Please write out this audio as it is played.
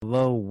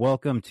hello.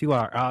 Welcome to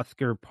our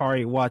Oscar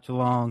party watch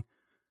along.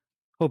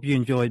 Hope you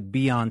enjoyed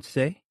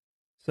Beyonce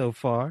so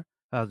far.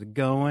 How's it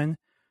going?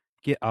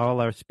 Get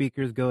all our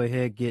speakers, go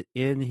ahead, get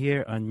in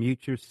here,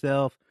 unmute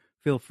yourself.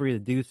 Feel free to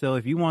do so.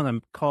 If you want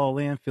to call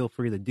in, feel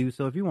free to do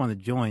so. If you want to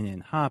join in,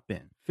 hop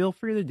in, feel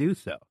free to do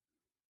so.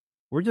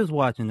 We're just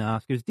watching the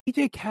Oscars.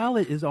 DJ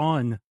Khaled is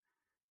on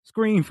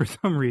screen for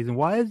some reason.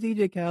 Why is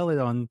DJ Khaled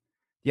on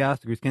the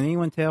Oscars? Can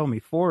anyone tell me?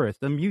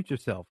 Forrest, unmute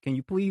yourself. Can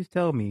you please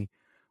tell me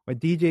why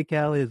DJ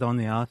Khaled is on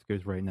the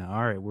Oscars right now?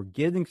 All right, we're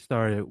getting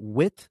started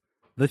with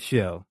the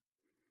show.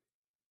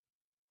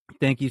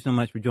 Thank you so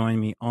much for joining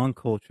me on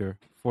Culture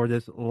for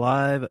this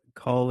live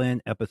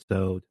call-in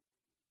episode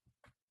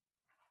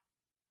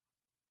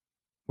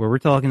where we're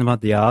talking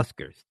about the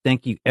Oscars.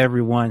 Thank you,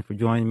 everyone, for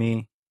joining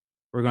me.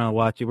 We're going to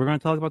watch it. We're going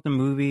to talk about the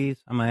movies.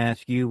 I'm going to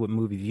ask you what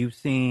movies you've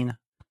seen.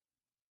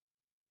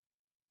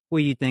 What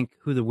do you think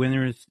who the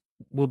winners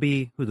will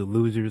be, who the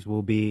losers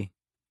will be?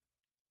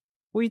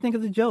 What do you think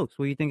of the jokes?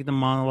 What do you think of the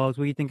monologues?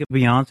 What do you think of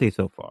Beyonce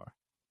so far?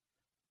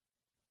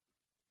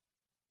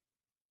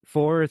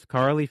 Forrest,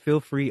 Carly, feel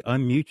free,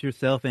 unmute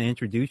yourself and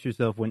introduce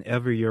yourself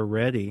whenever you're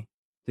ready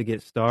to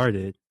get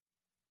started.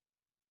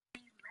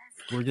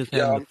 We're just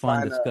having a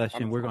fun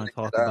discussion. We're going to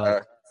talk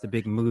about the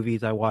big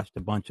movies. I watched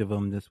a bunch of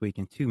them this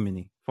weekend. Too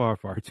many, far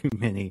too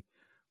many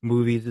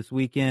movies this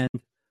weekend.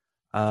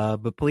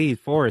 But please,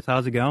 Forrest,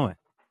 how's it going?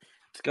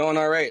 It's going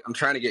all right. I'm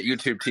trying to get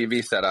YouTube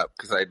TV set up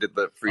because I did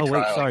the free trial. Oh,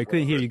 wait, sorry.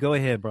 Couldn't hear you. Go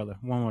ahead, brother.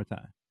 One more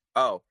time.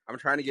 Oh, I'm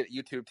trying to get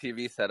YouTube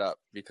TV set up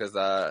because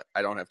I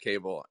don't have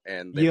cable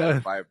and they had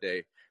a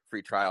 5-day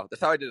free trial.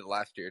 That's how I did it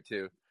last year,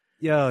 too.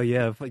 Yeah.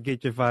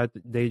 Get your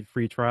 5-day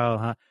free trial,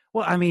 huh?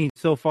 Well, I mean,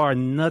 so far,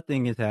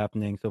 nothing is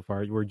happening so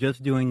far. We're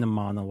just doing the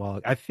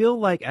monologue. I feel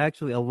like,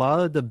 actually, a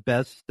lot of the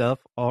best stuff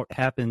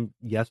happened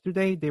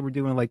yesterday. They were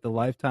doing, like, the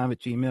Lifetime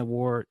Achievement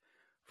Award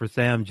for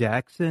Sam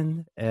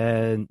Jackson,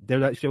 and they're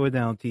not showing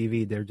that on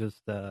TV. They're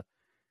just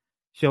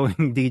showing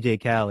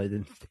DJ Khaled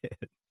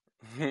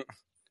instead.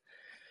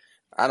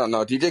 I don't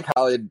know. DJ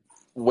Khaled,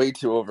 way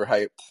too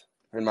overhyped,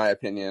 in my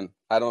opinion.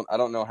 I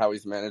don't know how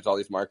he's managed all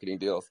these marketing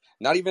deals.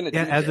 Not even a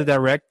DJ. As a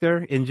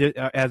director,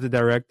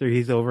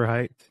 he's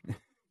overhyped.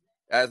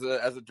 As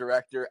a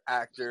director,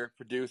 actor,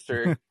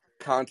 producer,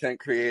 content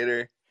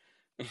creator,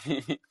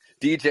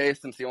 DJ,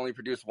 since he only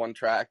produced one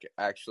track,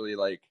 actually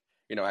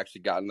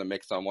got in the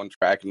mix on one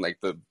track in like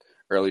the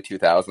early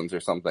 2000s or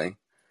something.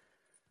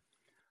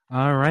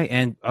 All right,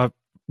 and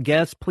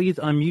guests, please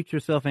unmute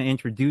yourself and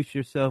introduce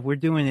yourself. We're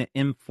doing it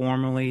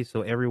informally,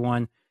 so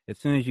everyone, as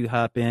soon as you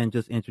hop in,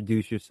 just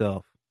introduce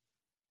yourself.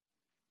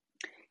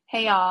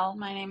 Hey y'all,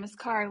 my name is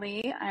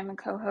Carly. I'm a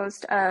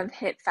co-host of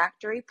Hit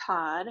Factory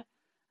Pod.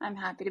 I'm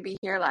happy to be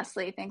here,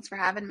 Leslie. Thanks for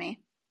having me.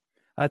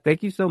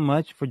 Thank you so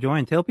much for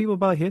joining. Tell people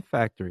about Hit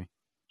Factory.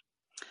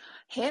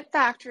 Hit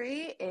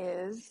Factory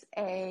is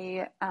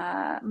a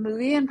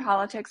movie and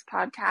politics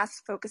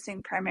podcast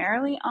focusing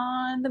primarily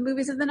on the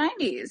movies of the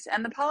 90s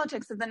and the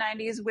politics of the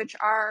 90s, which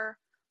are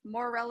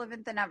more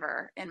relevant than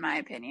ever, in my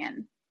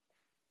opinion.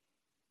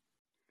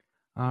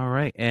 All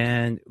right,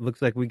 and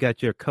looks like we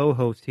got your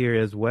co-host here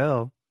as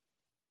well.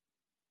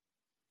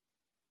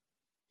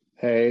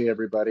 Hey,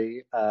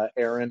 everybody.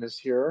 Aaron is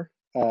here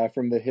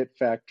from the Hit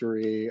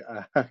Factory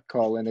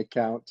call-in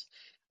account.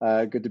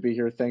 Good to be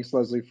here. Thanks,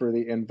 Leslie, for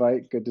the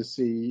invite. Good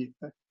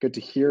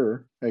to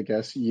hear, I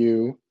guess,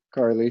 you,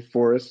 Carly,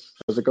 Forrest.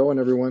 How's it going,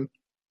 everyone?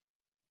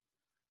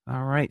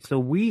 All right.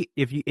 So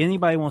if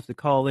anybody wants to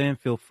call in,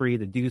 feel free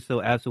to do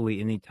so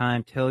absolutely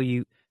anytime.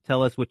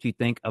 Tell us what you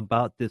think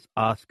about this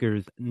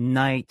Oscars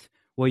night,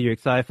 what you're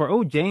excited for.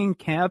 Oh, Jane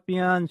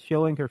Campion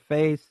showing her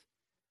face.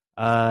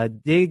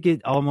 Did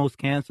get almost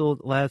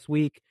canceled last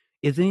week.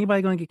 Is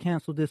anybody going to get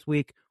canceled this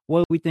week?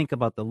 What do we think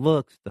about the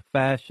looks, the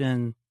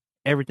fashion,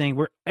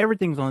 everything?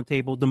 Everything's on the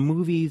table. The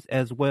movies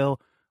as well.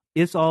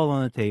 It's all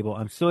on the table.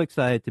 I'm so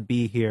excited to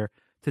be here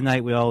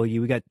tonight with all of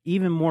you. We got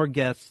even more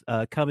guests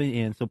coming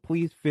in, so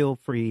please feel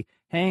free.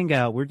 Hang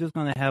out. We're just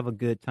going to have a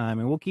good time,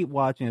 and we'll keep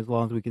watching as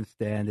long as we can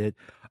stand it.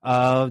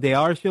 They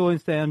are showing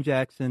Sam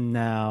Jackson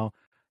now.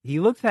 He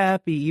looks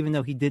happy, even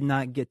though he did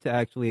not get to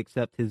actually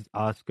accept his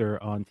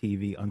Oscar on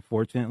TV,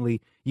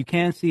 unfortunately. You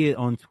can see it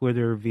on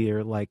Twitter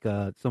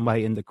via,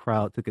 somebody in the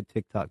crowd took a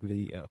TikTok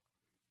video.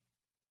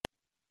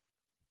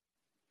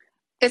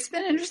 It's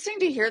been interesting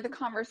to hear the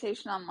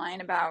conversation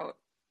online about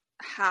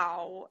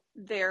how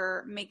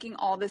they're making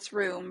all this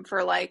room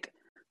for,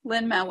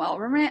 Lin-Manuel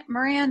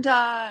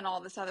Miranda and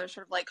all this other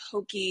sort of,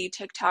 hokey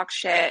TikTok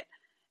shit,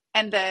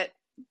 and that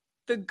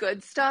the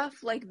good stuff,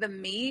 the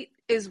meat,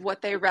 is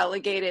what they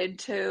relegated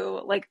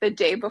to the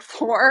day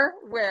before,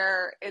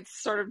 where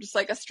it's sort of just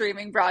a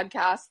streaming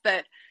broadcast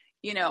that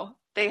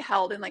they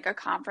held in a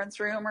conference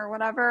room or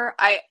whatever.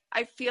 I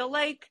feel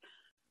like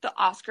the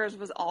Oscars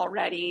was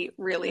already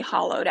really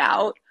hollowed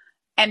out,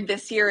 and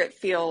this year it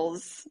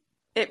feels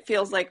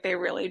like they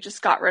really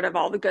just got rid of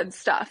all the good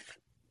stuff.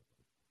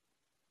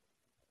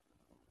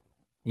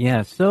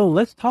 Yeah, so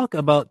let's talk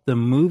about the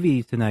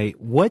movies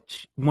tonight.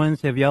 Which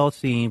ones have y'all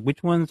seen?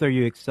 Which ones are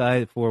you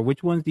excited for?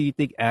 Which ones do you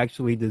think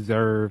actually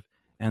deserve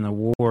an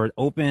award.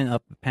 Open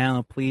up the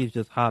panel, please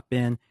just hop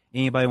in.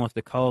 Anybody wants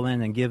to call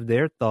in and give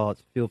their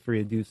thoughts, feel free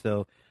to do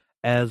so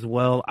as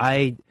well.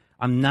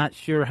 I'm not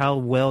sure how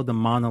well the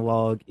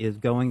monologue is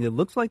going. It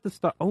looks like the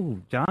star. Oh,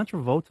 John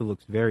Travolta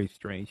looks very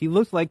strange. He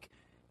looks like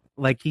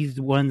he's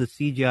one of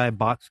the CGI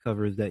box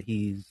covers that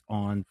he's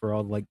on for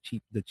all like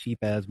cheap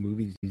ass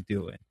movies he's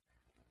doing.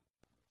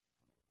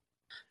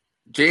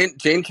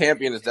 Jane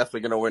Campion is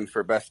definitely going to win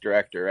for Best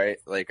Director, right?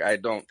 Like, I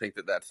don't think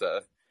that that's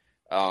a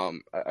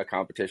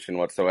competition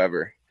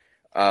whatsoever.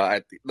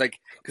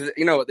 Because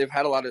they've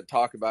had a lot of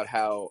talk about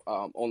how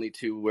only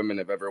 2 women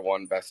have ever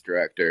won Best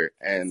Director,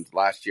 and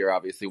last year,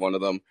 obviously, one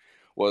of them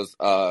was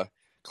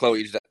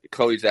Chloe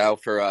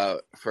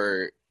Zhao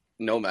for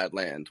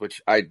Nomadland,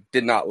 which I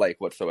did not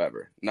like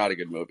whatsoever. Not a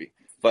good movie,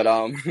 but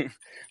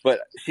but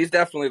she's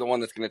definitely the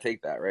one that's going to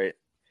take that, right?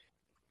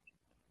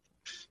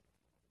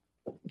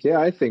 Yeah,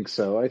 I think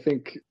so. I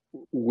think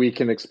we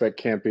can expect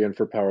Campion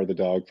for Power of the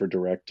Dog for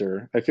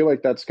director. I feel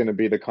like that's going to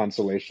be the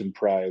consolation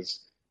prize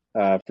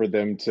for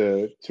them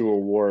to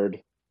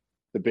award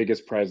the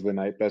biggest prize of the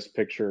night, Best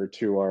Picture,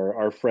 to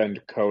our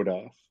friend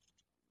Coda.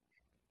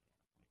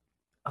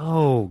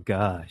 Oh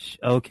gosh.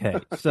 Okay.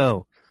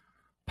 So,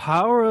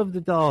 Power of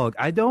the Dog.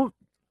 I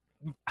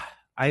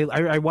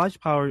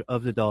watched Power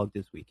of the Dog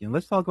this weekend.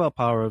 Let's talk about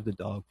Power of the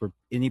Dog for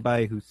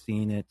anybody who's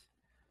seen it.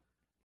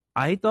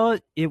 I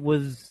thought it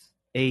was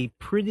a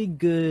pretty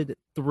good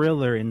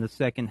thriller in the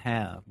second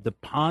half. The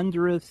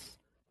ponderous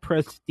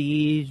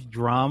prestige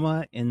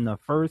drama in the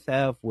first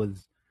half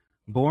was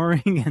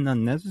boring and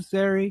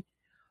unnecessary.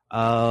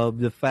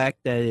 The fact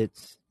that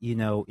it's,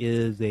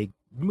 is a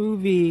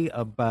movie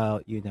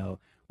about,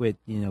 with,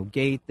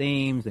 gay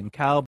themes and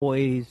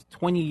cowboys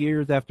 20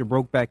 years after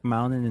Brokeback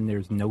Mountain and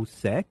there's no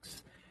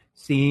sex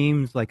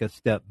seems like a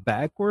step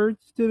backwards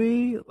to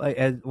me.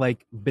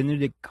 Like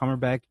Benedict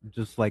Cumberbatch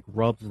just like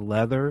rubs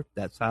leather.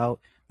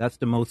 That's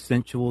the most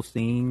sensual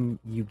scene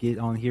you get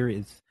on here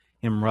is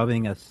him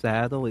rubbing a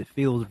saddle. It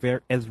feels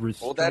very as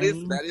restrained. Well,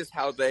 that is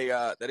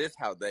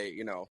how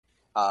they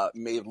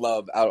made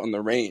love out on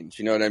the range.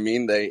 You know what I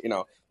mean? They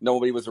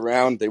nobody was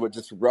around. They would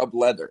just rub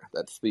leather.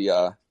 That's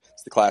the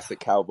classic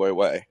cowboy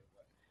way.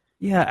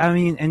 Yeah, I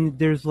mean, and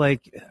there's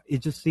it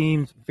just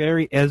seems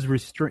very as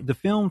restrained. The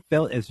film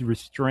felt as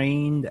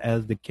restrained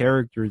as the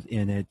characters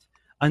in it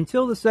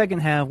until the second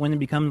half when it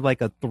becomes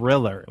like a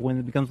thriller, when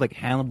it becomes like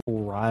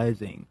Hannibal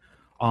Rising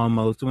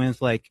almost, when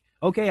it's like,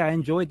 okay, I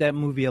enjoyed that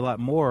movie a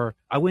lot more.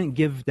 I wouldn't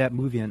give that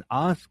movie an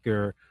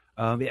Oscar.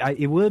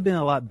 It would have been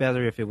a lot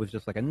better if it was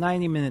just like a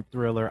 90-minute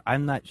thriller.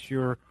 I'm not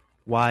sure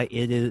why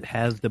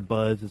has the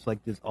buzz. It's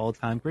like this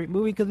all-time great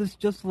movie because it's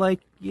just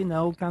like,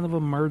 kind of a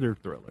murder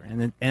thriller.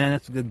 And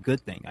that's a good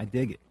thing. I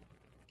dig it.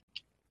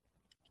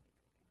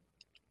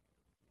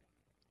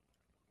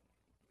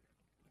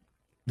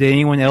 Did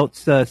anyone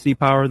else see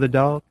Power of the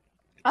Dog?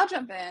 I'll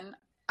jump in.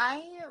 I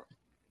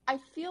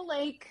feel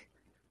like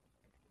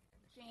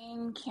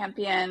Jane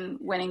Campion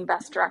winning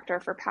Best Director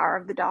for Power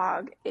of the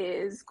Dog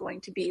is going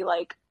to be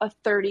like a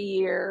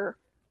 30-year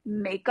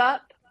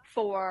makeup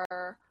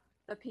for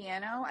The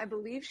Piano. I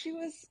believe she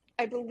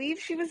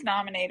was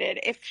nominated.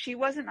 If she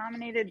wasn't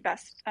nominated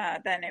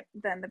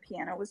then The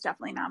Piano was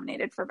definitely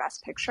nominated for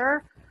Best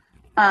Picture.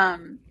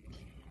 And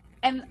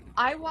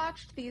I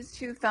watched these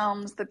 2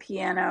 films, The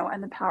Piano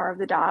and The Power of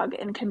the Dog,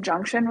 in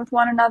conjunction with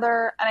one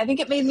another, and I think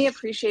it made me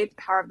appreciate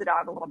The Power of the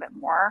Dog a little bit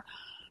more.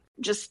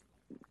 Just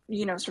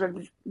sort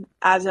of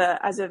as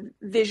a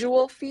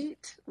visual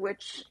feat,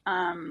 which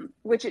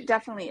it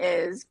definitely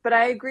is. But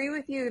I agree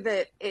with you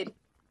that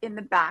in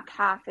the back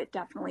half, it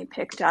definitely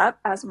picked up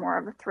as more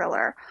of a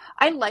thriller.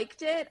 I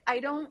liked it. I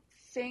don't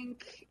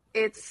think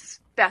it's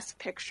Best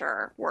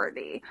Picture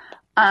worthy.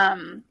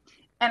 And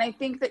I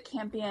think that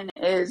Campion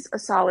is a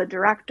solid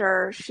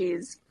director.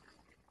 She's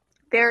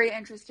very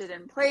interested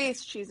in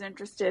place. She's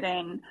interested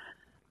in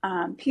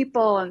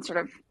people and sort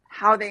of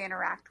how they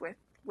interact with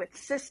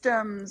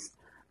systems.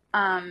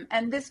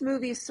 And this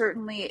movie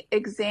certainly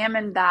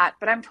examined that.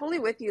 But I'm totally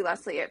with you,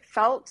 Leslie. It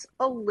felt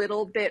a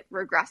little bit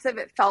regressive.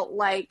 It felt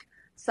like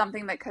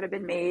something that could have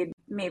been made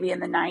maybe in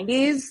the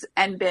 90s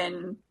and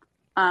been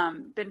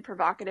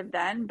provocative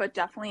then, but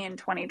definitely in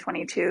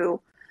 2022,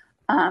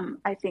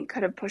 I think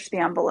could have pushed the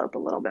envelope a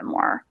little bit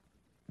more.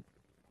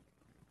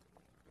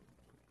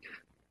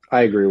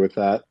 I agree with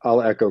that.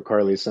 I'll echo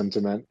Carly's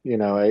sentiment.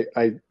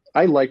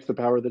 I liked The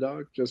Power of the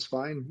Dog just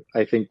fine.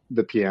 I think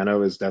The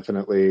Piano is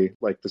definitely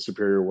like the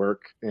superior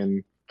work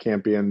in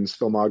Campion's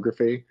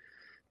filmography.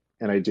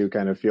 And I do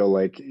kind of feel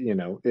like,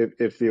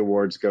 if the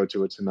awards go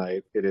to it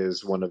tonight, it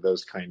is one of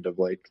those kind of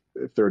like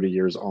 30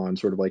 years on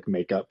sort of like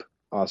makeup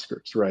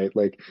Oscars, right?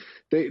 Like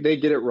they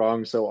get it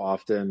wrong so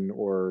often,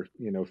 or,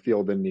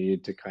 feel the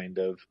need to kind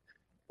of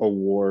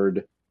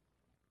award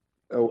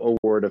a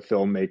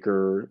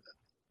filmmaker,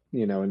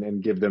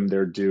 and give them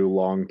their due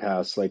long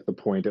past like the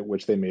point at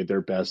which they made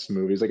their best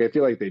movies. Like I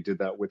feel like they did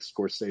that with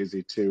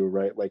Scorsese too,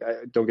 right? Like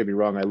don't get me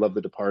wrong, I love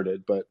The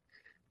Departed, but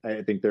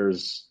I think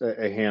there's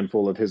a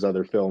handful of his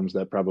other films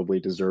that probably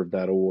deserve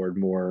that award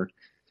more.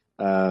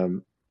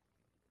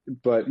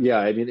 But yeah,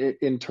 I mean,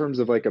 in terms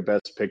of like a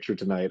best picture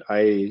tonight,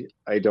 I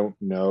don't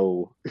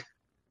know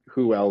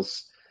who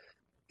else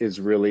is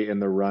really in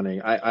the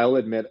running. I'll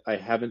admit I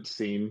haven't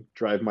seen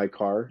Drive My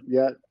Car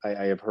yet.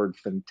 I have heard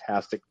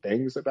fantastic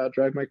things about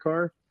Drive My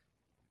Car,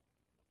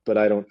 but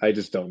I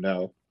just don't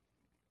know.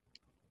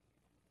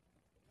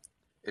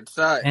 It's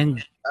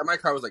And my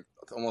car was like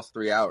almost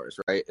 3 hours,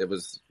 right? It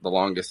was the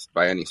longest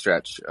by any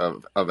stretch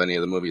of any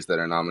of the movies that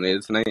are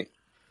nominated tonight,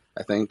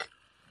 I think.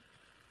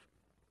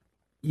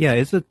 yeah,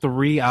 it's a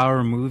 3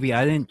 hour movie.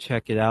 I didn't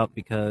check it out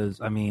because,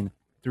 I mean,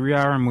 3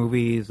 hour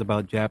movies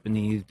about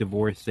Japanese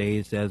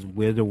divorcees as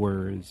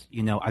widowers.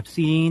 You know, I've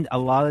seen a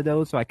lot of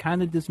those, so I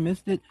kind of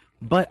dismissed it.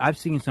 But I've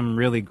seen some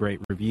really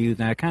great reviews,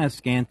 and I kind of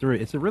scanned through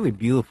it. It's a really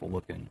beautiful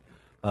looking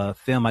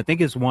film. I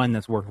think it's one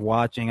that's worth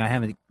watching. I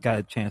haven't got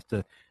a chance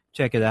to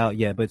check it out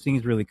yet, but it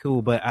seems really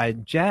cool.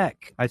 But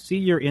Jack, I see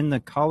you're in the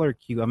caller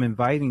queue. I'm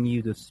inviting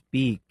you to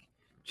speak.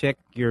 Check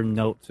your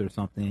notes or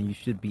something, and you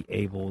should be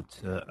able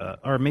to.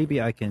 Or maybe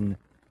I can.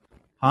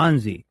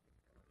 Hansi,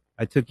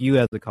 I took you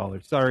as a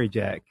caller. Sorry,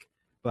 Jack.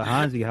 But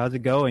Hansi, how's it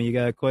going? You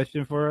got a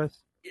question for us?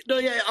 No,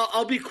 yeah,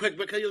 I'll be quick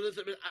because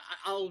listen,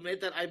 I'll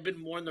admit that I've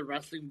been more in the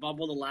wrestling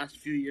bubble the last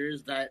few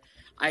years that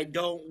I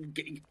don't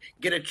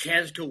get a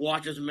chance to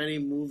watch as many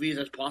movies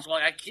as possible.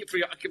 I keep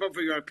up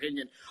for your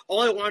opinion.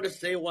 All I wanted to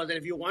say was that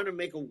if you want to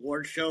make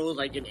award shows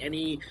like in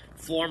any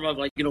form of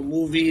like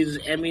movies,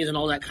 Emmys, and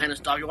all that kind of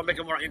stuff, you want to make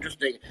it more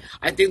interesting.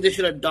 I think they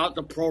should adopt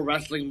the pro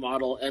wrestling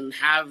model and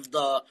have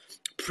the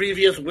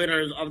previous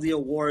winners of the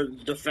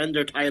awards defend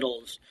their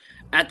titles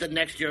at the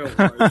next year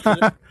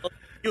awards.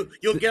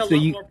 You'll get a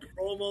lot more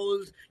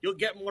promos. You'll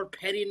get more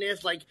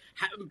pettiness. Like,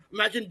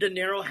 imagine De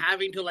Niro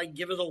having to like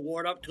give his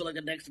award up to like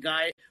the next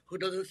guy who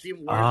doesn't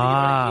seem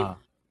worthy.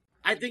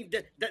 I think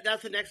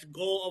that's the next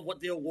goal of what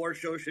the award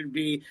show should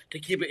be to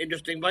keep it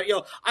interesting. But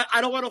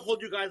I don't want to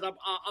hold you guys up.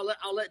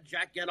 I'll let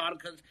Jack get on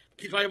because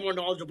he's probably more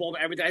knowledgeable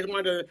about everything. I just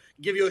wanted to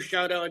give you a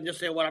shout out and just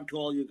say what up to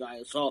all you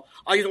guys. So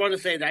I just wanted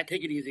to say that.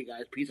 Take it easy,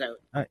 guys. Peace out.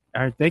 All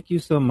right. Thank you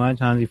so much,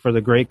 Hansi, for the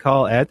great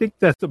call. I think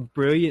that's a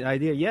brilliant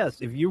idea.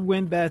 Yes, if you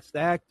win Best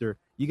Actor,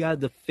 you gotta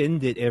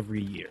defend it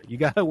every year. You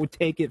gotta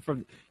take it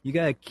from. You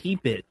gotta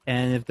keep it,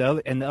 and if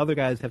the other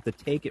guys have to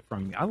take it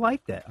from you. I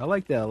like that. I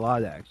like that a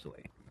lot,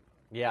 actually.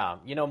 Yeah,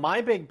 my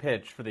big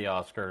pitch for the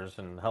Oscars,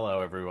 and hello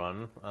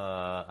everyone,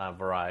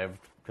 I've arrived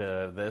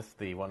to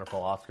the wonderful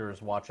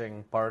Oscars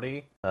watching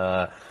party.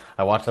 I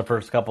watched the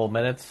first couple of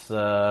minutes,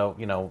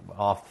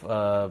 off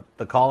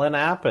the call-in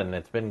app, and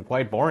it's been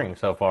quite boring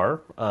so far.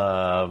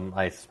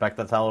 I suspect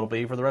that's how it'll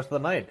be for the rest of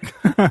the night.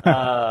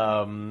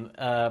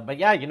 But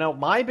yeah,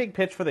 my big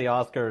pitch for the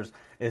Oscars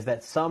is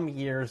that some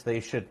years they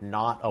should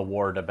not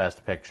award a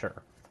Best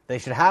Picture. They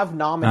should have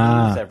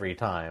nominees every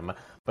time.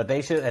 But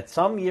they should, at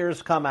some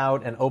years, come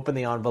out and open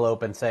the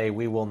envelope and say,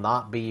 we will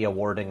not be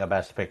awarding a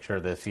Best Picture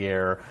this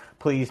year.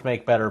 Please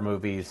make better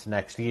movies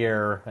next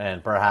year,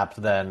 and perhaps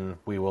then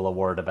we will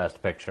award a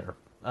Best Picture.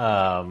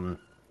 That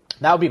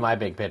would be my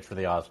big pitch for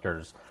the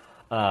Oscars.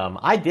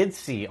 I did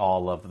see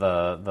all of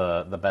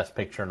the Best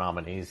Picture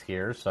nominees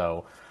here,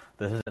 so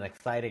this is an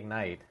exciting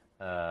night,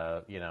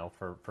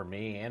 for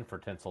me and for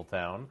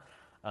Tinseltown.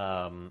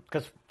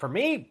 Because for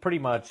me, pretty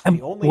much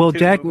the only well, two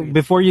Jack, movies...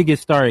 before you get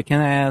started,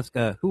 can I ask,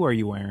 who are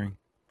you wearing?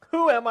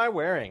 Who am I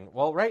wearing?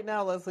 Well, right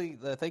now, Leslie,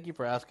 thank you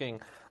for asking.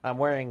 I'm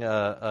wearing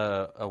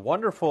a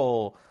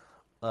wonderful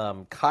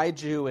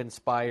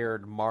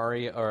kaiju-inspired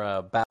Mario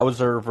or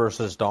Bowser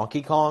versus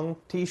Donkey Kong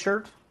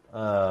T-shirt.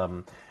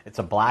 It's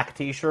a black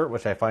T-shirt,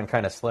 which I find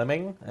kind of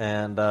slimming,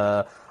 and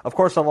of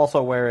course, I'm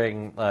also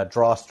wearing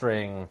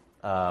drawstring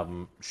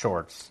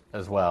shorts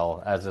as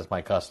well, as is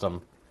my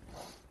custom.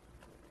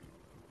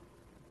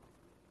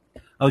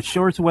 Oh,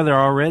 shorts where they're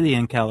already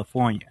in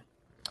California.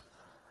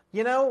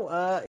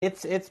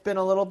 It's been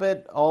a little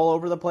bit all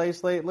over the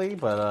place lately,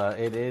 but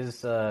it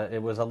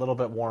was a little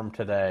bit warm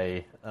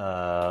today.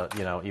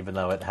 Even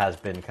though it has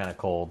been kind of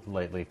cold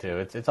lately too.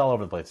 It's all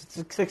over the place.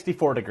 It's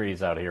 64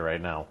 degrees out here right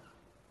now.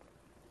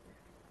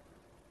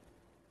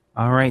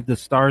 All right, the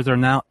stars are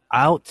now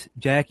out.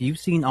 Jack, you've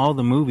seen all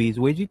the movies.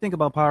 What did you think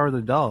about Power of the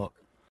Dog?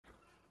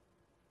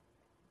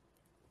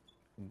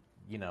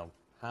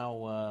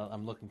 How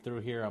I'm looking through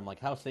here, I'm like,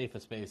 how safe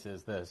a space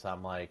is this?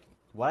 I'm like,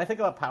 what I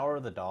think about Power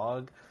of the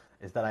Dog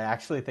is that I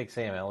actually think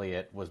Sam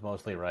Elliott was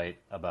mostly right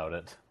about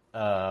it.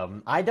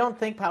 I don't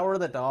think Power of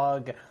the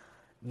Dog,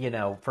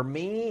 for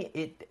me,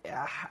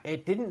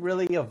 it didn't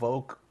really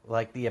evoke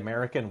like the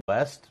American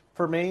West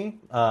for me.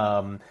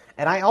 And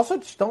I also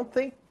just don't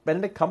think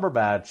Benedict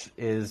Cumberbatch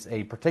is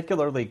a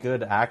particularly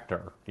good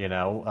actor.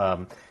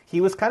 He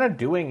was kind of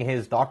doing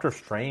his Doctor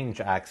Strange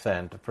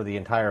accent for the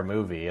entire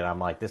movie, and I'm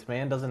like, this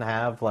man doesn't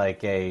have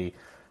like he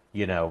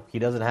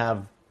doesn't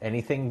have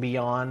anything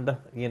beyond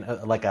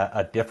like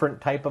a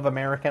different type of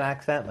American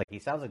accent. Like he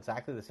sounds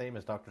exactly the same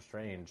as Doctor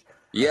Strange.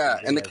 Yeah,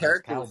 and the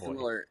character was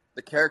similar.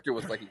 The character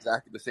was like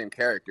exactly the same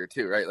character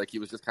too, right? Like he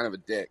was just kind of a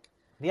dick.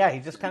 Yeah,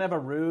 he's just kind of a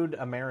rude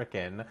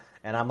American,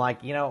 and I'm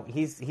like,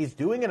 he's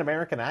doing an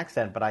American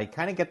accent, but I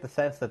kind of get the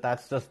sense that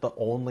that's just the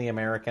only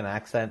American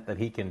accent that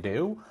he can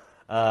do.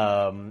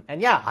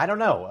 And yeah, I don't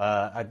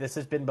know. This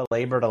has been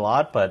belabored a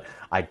lot, but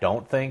I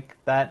don't think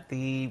that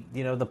the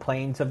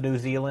plains of New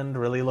Zealand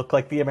really look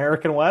like the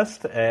American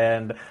West.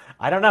 And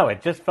I don't know.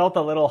 It just felt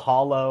a little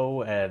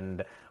hollow.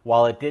 And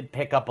while it did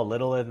pick up a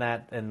little in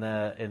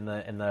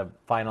the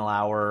final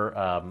hour,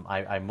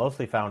 I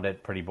mostly found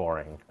it pretty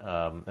boring.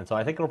 And so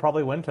I think it'll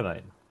probably win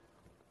tonight.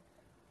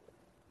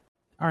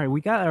 All right,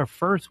 we got our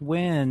first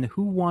win.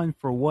 Who won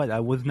for what? I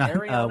was not.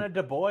 Ariana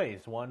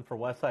DeBois won for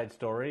West Side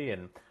Story,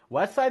 and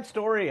West Side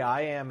Story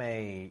I'm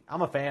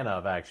a fan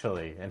of,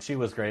 actually, and she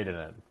was great in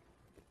it.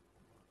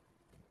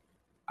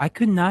 I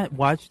could not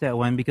watch that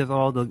one because of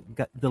all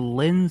the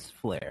lens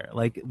flare.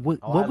 Like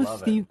what was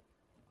Steve?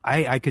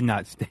 I could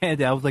not stand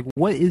it. I was like,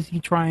 what is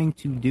he trying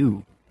to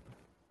do?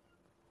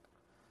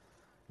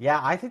 Yeah,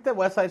 I think that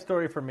West Side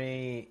Story for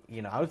me,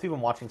 I was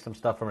even watching some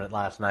stuff from it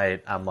last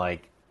night. I'm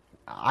like,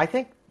 I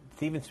think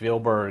Steven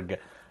Spielberg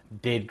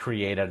did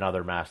create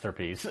another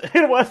masterpiece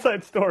in West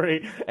Side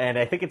Story, and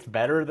I think it's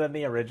better than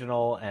the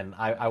original. And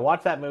I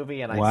watched that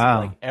movie, and I see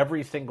like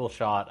every single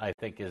shot I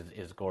think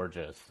is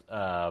gorgeous.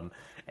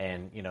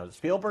 And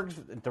Spielberg's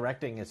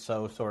directing is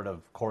so sort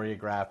of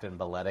choreographed and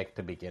balletic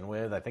to begin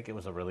with. I think it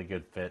was a really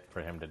good fit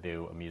for him to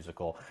do a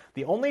musical.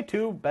 The only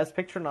two Best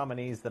Picture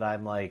nominees that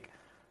I'm like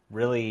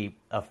really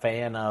a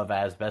fan of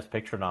as Best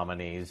Picture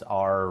nominees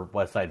are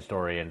West Side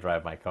Story and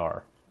Drive My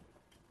Car.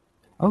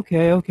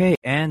 Okay.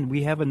 And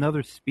we have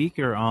another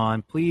speaker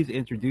on. Please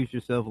introduce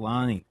yourself,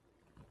 Lonnie.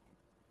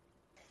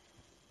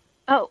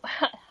 Oh,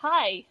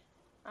 hi.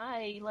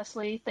 Hi,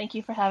 Leslie. Thank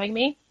you for having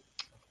me.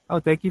 Oh,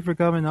 thank you for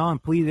coming on.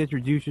 Please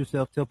introduce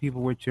yourself, tell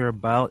people what you're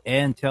about,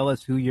 and tell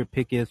us who your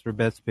pick is for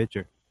Best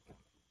Picture.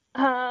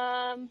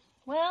 My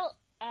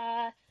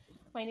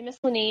name is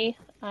Lani.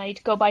 I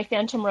go by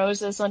Phantom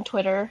Roses on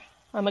Twitter.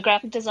 I'm a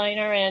graphic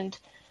designer, and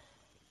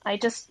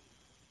I've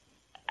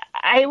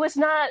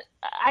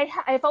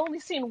only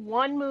seen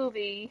one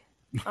movie,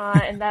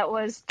 and that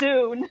was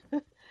Dune.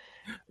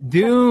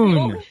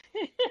 Dune.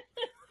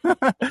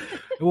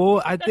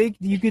 Well, I think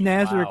you can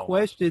answer a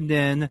question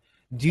then.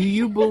 Do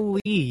you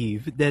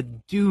believe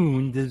that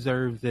Dune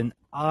deserves an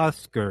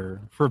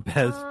Oscar for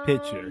Best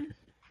Picture?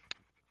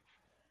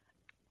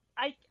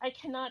 I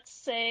cannot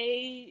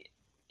say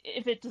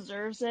if it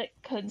deserves it,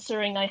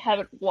 considering I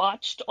haven't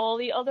watched all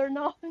the other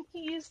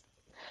nominees.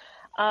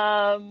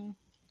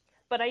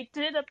 But I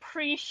did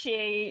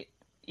appreciate,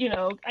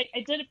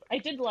 I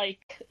did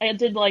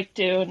like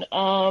Dune.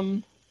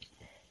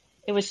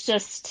 It was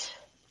just,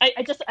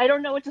 I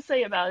don't know what to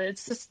say about it.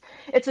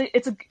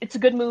 It's a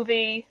good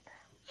movie.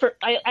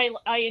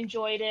 I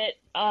enjoyed it.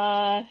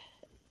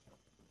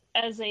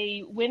 As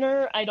a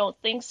winner, I don't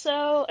think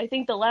so. I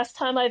think the last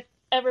time I've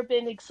ever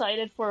been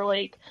excited for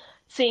like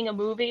seeing a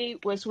movie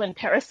was when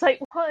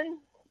Parasite won,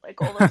 like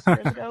all those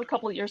years ago, a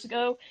couple of years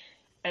ago,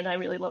 and I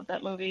really loved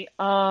that movie.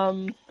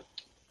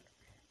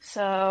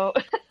 So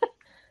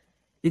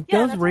it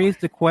does raise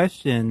the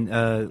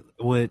question.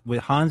 What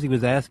Hansi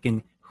was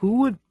asking: who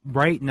would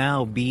right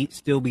now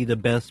still be the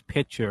best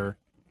picture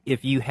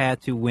if you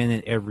had to win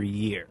it every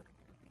year?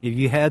 If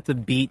you had to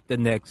beat the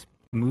next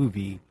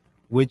movie,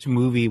 which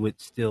movie would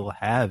still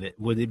have it?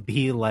 Would it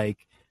be like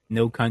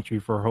No Country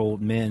for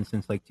Old Men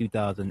since like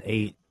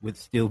 2008 would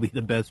still be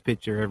the best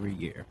picture every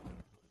year?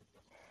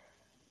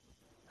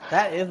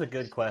 That is a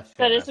good question.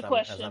 That is a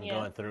question. As I'm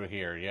going through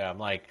here, yeah, I'm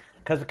like,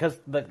 because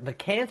the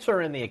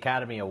cancer in the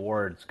Academy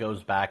Awards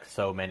goes back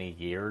so many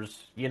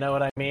years. You know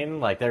what I mean?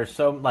 Like there's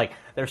so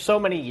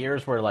many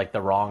years where like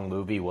the wrong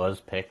movie was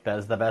picked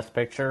as the best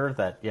picture.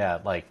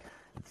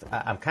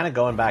 I'm kind of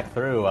going back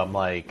through. I'm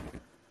like,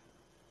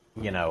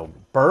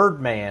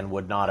 Birdman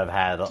would not have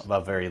had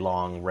a very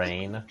long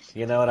reign.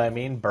 You know what I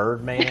mean?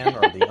 Birdman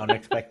or The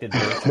Unexpected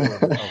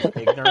Virtue of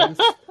Ignorance.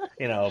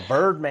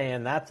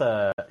 Birdman. That's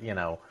a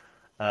You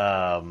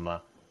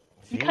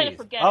kind of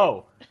forget.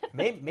 Oh,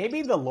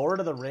 maybe The Lord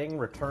of the Ring: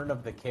 Return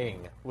of the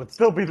King would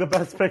still be the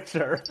best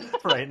picture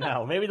right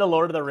now. Maybe The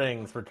Lord of the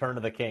Rings: Return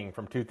of the King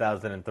from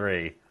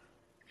 2003.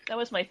 That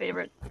was my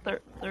favorite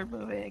third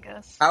movie, I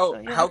guess.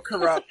 How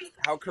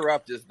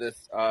corrupt is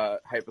this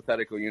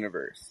hypothetical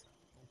universe?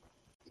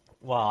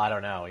 Well, I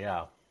don't know.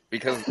 Yeah,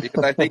 because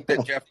I think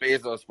that Jeff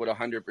Bezos would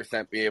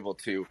 100% be able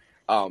to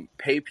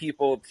pay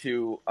people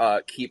to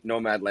keep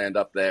Nomadland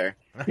up there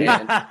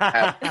and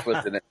have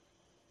clips in it.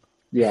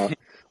 Yeah.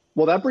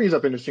 Well, that brings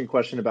up an interesting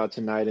question about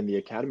tonight and the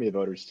Academy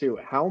voters too.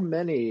 How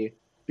many,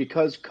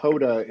 because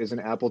Coda is an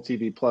Apple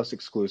TV Plus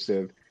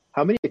exclusive,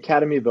 how many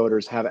Academy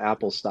voters have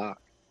Apple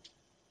stock?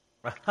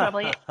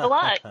 Probably a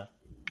lot.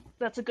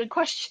 That's a good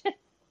question.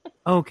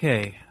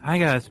 Okay, I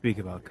gotta speak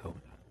about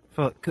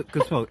Coda.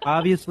 Because folks,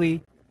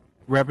 obviously,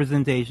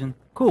 representation,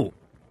 cool.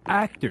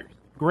 Actors,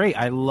 great.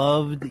 I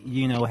loved,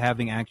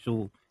 having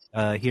actual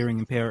hearing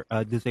impaired,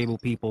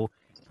 disabled people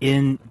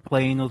in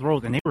playing those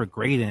roles, and they were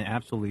great and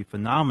absolutely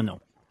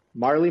phenomenal.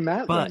 Marlee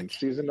Matlin,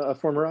 she's a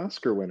former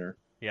Oscar winner.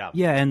 Yeah,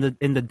 and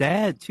the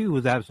dad too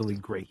was absolutely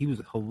great. He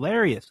was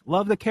hilarious.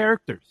 Love the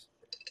characters.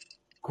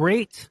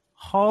 Great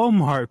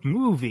Hallmark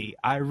movie.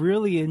 I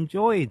really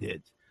enjoyed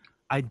it.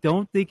 I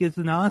don't think it's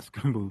an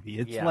Oscar movie.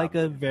 It's Yeah. like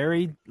a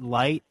very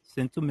light,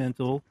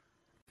 sentimental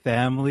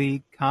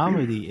family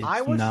comedy. It's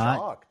I was not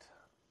shocked.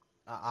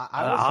 I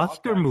an was shocked,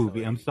 Oscar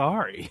movie. actually. I'm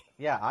sorry.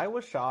 Yeah, I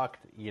was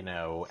shocked,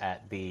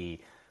 at the...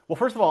 Well,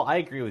 first of all, I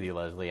agree with you,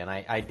 Leslie, and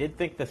I did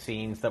think the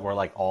scenes that were,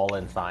 like, all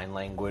in sign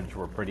language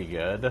were pretty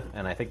good,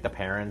 and I think the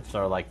parents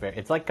are, like,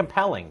 it's, like,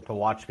 compelling to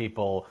watch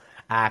people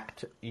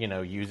act,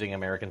 using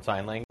American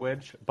Sign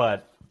Language,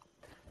 but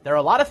there are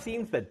a lot of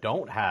scenes that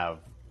don't have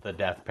the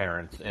deaf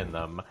parents in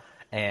them,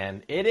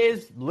 and it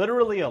is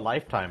literally a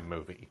Lifetime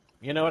movie.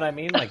 You know what I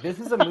mean? Like, this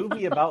is a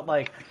movie about,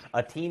 like,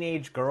 a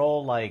teenage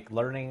girl, like,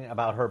 learning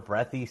about her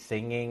breathy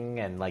singing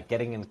and, like,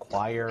 getting in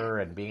choir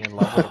and being in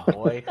love with a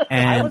boy.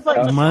 And I was,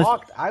 like, must-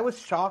 shocked. I was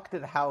shocked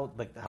at how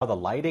the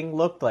lighting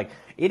looked. Like,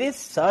 it is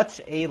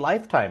such a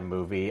Lifetime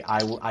movie.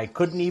 I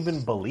couldn't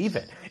even believe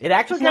it. It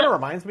actually kind of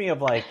reminds me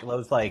of, like,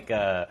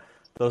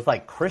 those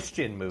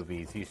Christian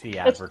movies you see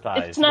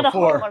advertised. It's not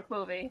before. a Hallmark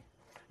movie.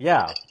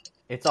 Yeah.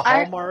 It's a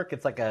Hallmark.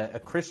 It's like a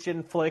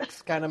Christian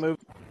flicks kind of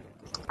movie.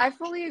 I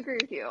fully agree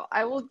with you.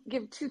 I will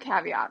give two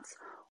caveats.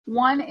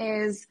 One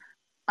is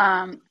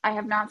I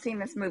have not seen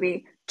this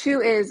movie.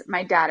 Two is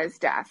my dad is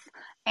deaf.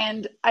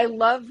 And I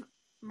love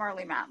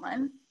Marlee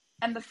Matlin.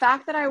 And the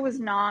fact that I was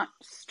not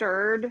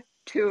stirred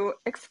to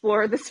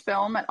explore this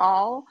film at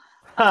all,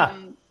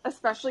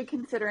 especially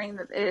considering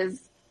that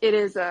it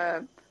is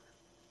a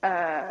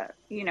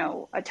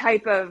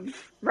type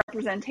of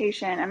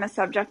representation and a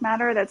subject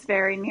matter that's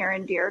very near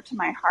and dear to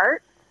my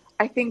heart,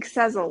 I think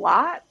says a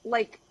lot.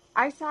 Like,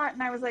 I saw it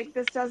and I was like,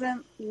 this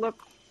doesn't look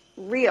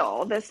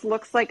real. This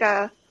looks like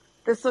a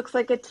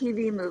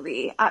TV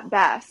movie at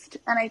best.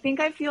 And I think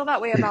I feel that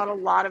way about a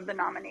lot of the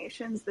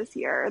nominations this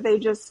year. They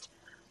just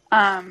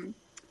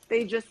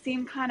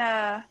seem kind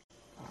of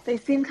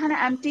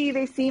empty.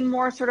 They seem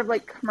more sort of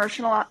like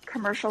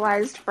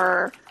commercialized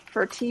for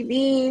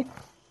TV.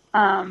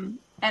 And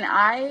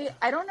I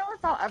don't know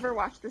if I'll ever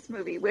watch this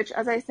movie, which,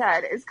 as I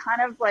said, is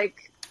kind of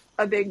like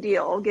a big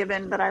deal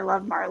given that I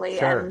love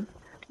Marlee and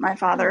my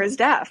father is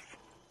deaf.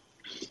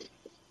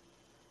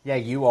 Yeah,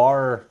 you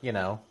are,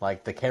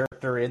 like the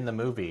character in the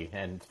movie,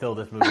 and still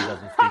this movie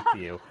doesn't speak to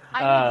you.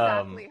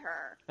 I'm exactly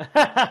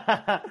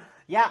her.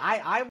 Yeah,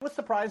 I was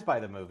surprised by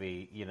the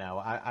movie.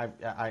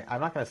 I'm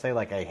not going to say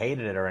like I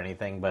hated it or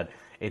anything, but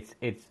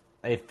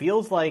it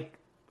feels like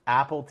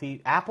Apple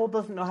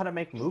doesn't know how to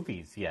make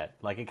movies yet.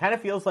 Like, it kind of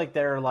feels like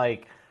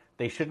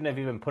they shouldn't have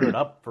even put it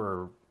up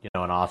for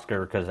an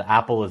Oscar, because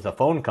Apple is a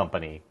phone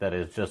company that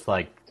is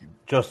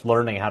just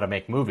learning how to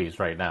make movies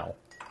right now.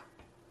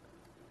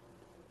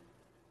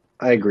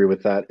 I agree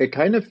with that. It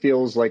kind of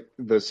feels like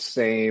the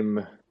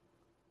same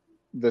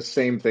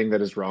thing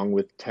that is wrong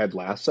with Ted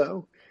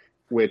Lasso,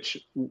 which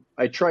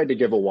I tried to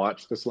give a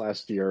watch this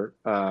last year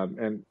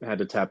and had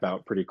to tap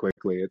out pretty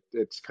quickly.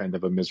 It's kind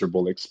of a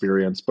miserable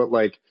experience, but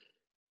like,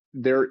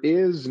 there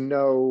is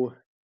no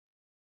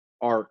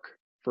arc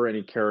for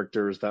any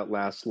characters that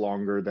lasts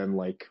longer than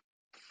like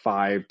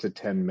 5 to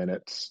 10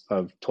 minutes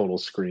of total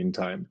screen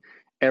time.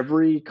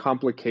 Every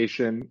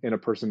complication in a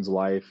person's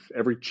life,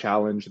 every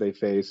challenge they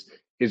face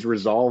is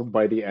resolved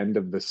by the end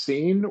of the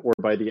scene or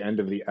by the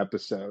end of the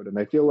episode. And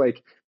I feel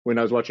like when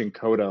I was watching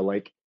Coda,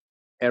 like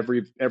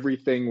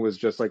everything was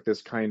just like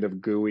this kind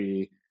of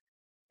gooey,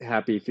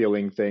 happy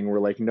feeling thing where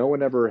like no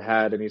one ever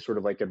had any sort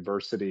of like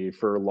adversity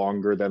for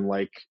longer than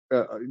like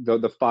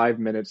the 5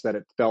 minutes that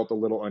it felt a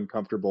little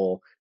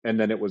uncomfortable and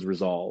then it was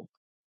resolved.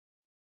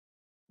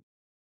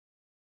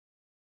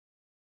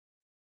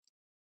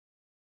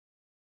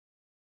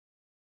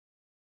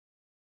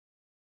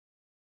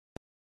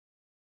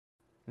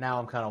 Now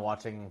I'm kind of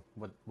watching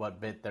what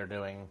bit they're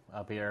doing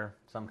up here.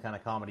 Some kind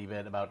of comedy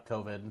bit about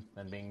COVID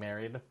and being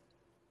married.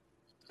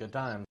 Good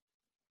times.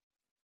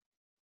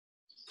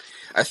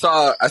 I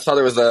saw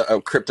there was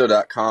a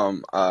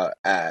crypto.com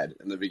ad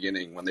in the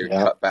beginning when they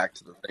cut back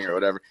to the thing or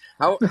whatever.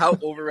 How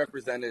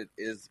overrepresented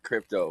is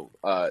crypto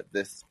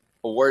this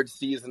award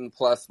season?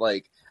 Plus,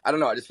 like, I don't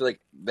know, I just feel like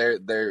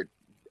they're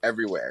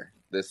everywhere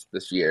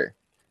this year.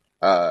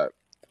 The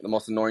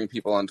most annoying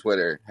people on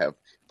Twitter have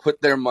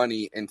put their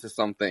money into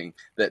something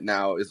that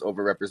now is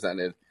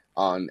overrepresented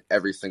on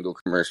every single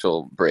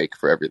commercial break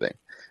for everything.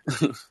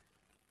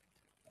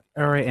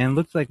 All right, and it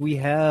looks like we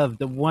have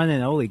the one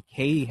and only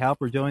Katie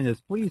Halper joining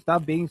us. Please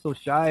stop being so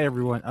shy,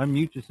 everyone.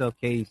 Unmute yourself,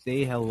 Katie.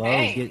 Say hello.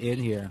 Hey. Get in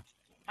here.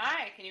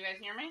 Hi, can you guys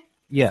hear me?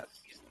 Yes.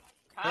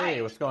 Hi.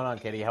 Hey, what's going on,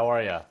 Katie? How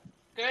are you?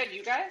 Good,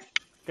 you guys?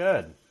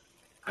 Good.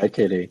 Hi,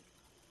 Katie.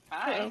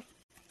 Hi. Hello.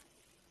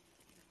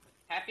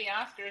 Happy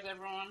Oscars,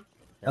 everyone.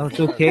 Oh,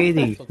 so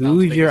Katie,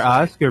 who's your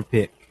Oscar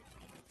pick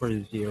for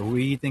this year? Who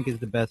do you think is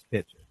the best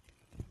picture?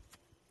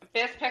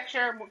 Best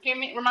picture,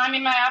 remind me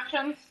my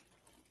options.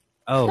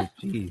 Oh,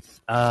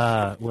 jeez.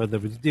 Well, there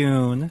was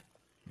Dune,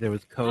 there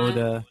was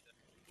Coda,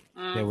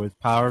 there was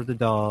Power of the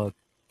Dog,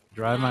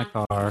 Drive My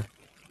Car,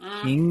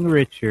 King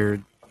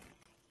Richard,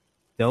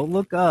 Don't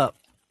Look Up.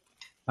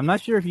 I'm not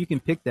sure if you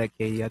can pick that,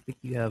 Katie. I think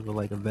you have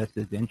like a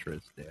vested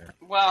interest there.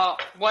 Well,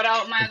 what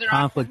else? My other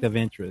conflict of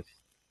interest.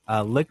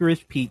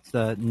 Licorice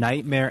Pizza,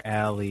 Nightmare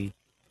Alley,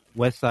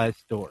 West Side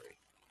Story.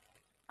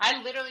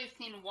 I literally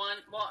seen one.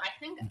 Well, I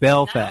think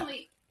Belfast. not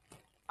only.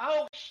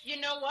 Oh, you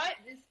know what?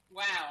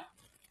 Wow.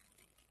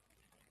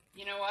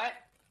 You know what?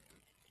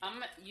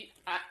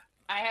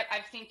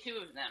 I've seen two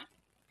of them.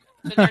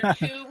 So there are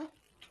two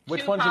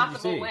Which two ones did you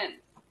possible see? wins: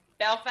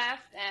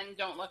 Belfast and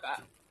Don't Look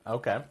Up.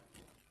 Okay.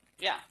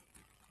 Yeah.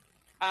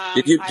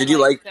 Did you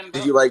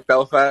like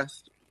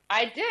Belfast?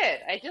 I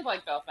did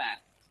like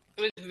Belfast.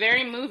 It was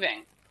very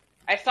moving.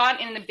 I saw it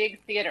in the big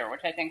theater,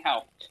 which I think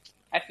helped.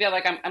 I feel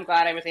like I'm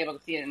glad I was able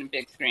to see it in a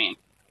big screen.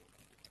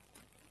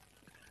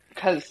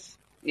 Because,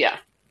 yeah,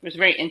 it was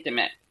very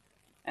intimate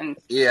and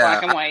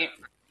black and white.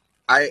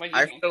 I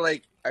feel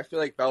like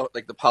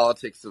the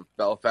politics of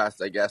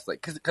Belfast, I guess,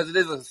 like because it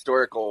is a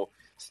historical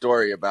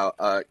story about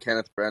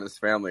Kenneth Branagh's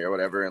family or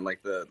whatever, and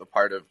like the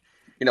part of,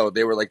 you know,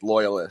 they were like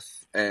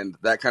loyalists, and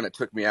that kind of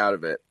took me out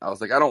of it. I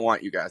was like, I don't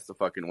want you guys to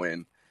fucking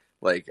win.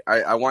 Like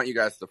I want you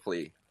guys to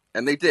flee.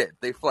 And they did.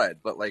 They fled,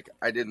 but like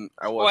I wasn't.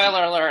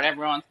 Spoiler alert,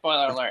 everyone!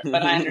 Spoiler alert!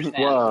 But I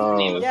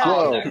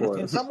understand.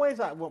 In some ways,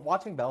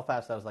 watching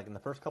Belfast, I was like, in the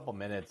first couple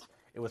minutes,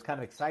 it was kind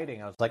of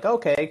exciting. I was like,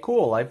 okay,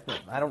 cool. I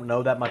don't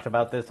know that much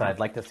about this. I'd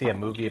like to see a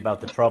movie about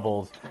the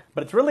Troubles,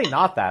 but it's really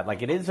not that.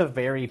 Like, it is a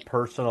very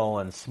personal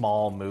and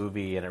small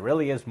movie, and it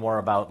really is more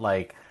about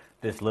like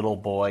this little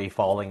boy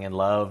falling in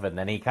love, and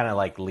then he kind of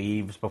like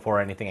leaves before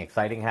anything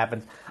exciting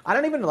happens. I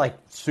don't even like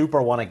super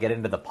want to get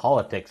into the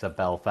politics of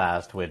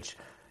Belfast, which,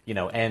 you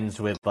know, ends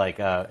with like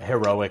a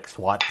heroic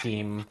SWAT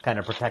team kind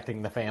of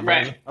protecting the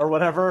family or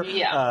whatever.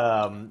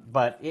 Yeah.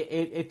 But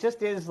it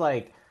just is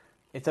like,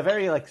 it's a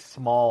very like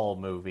small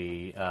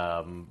movie,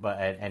 but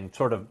and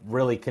sort of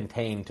really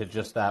contained to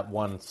just that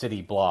one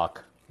city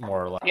block,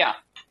 more or less. Yeah.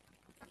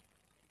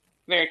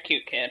 Very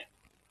cute kid.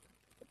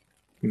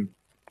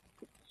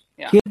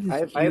 Yeah. Kids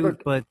is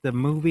cute, but the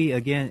movie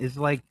again is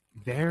like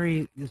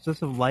it's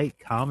just a light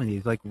comedy.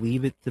 It's like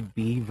Leave It to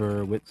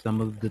Beaver with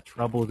some of the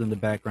Troubles in the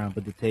background,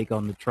 but the take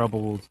on the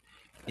Troubles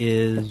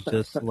is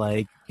just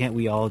like, can't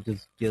we all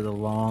just get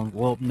along?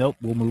 Well, nope,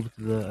 we'll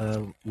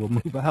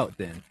move out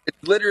then.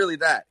 It's literally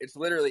that. It's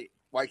literally,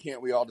 why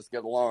can't we all just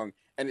get along?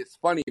 And it's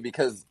funny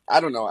because, I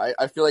don't know,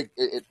 I feel like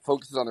it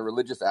focuses on the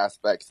religious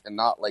aspects and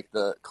not like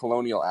the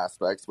colonial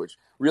aspects, which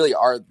really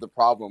are the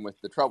problem with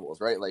the Troubles,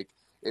 right? Like,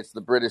 it's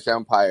the British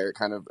Empire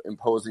kind of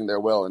imposing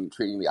their will and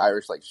treating the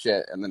Irish like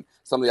shit. And then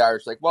some of the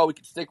Irish are like, well, we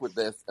could stick with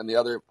this. And the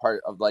other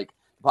part of like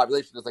the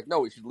population is like,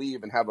 no, we should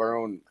leave and have our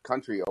own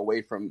country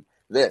away from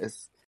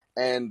this.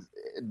 And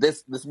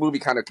this movie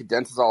kind of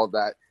condenses all of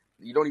that.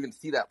 You don't even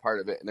see that part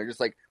of it. And they're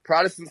just like,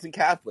 Protestants and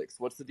Catholics,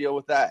 what's the deal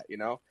with that? You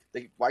know,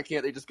 why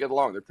can't they just get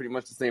along? They're pretty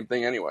much the same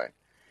thing anyway.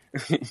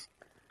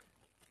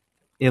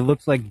 It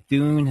looks like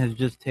Dune has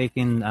just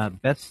taken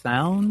Best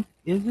Sound,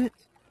 is it?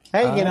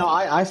 Hey, you know,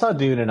 I saw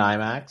Dune in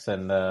IMAX,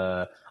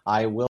 and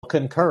I will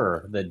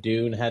concur that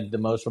Dune had the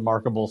most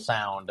remarkable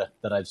sound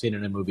that I've seen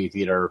in a movie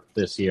theater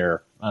this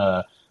year.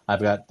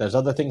 There's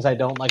other things I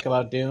don't like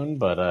about Dune,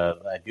 but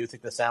I do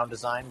think the sound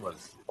design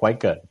was quite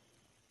good.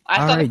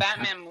 I saw the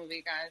Batman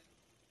movie,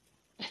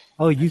 guys.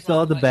 Oh, you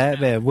saw the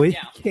Batman? Wait,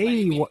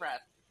 Katie,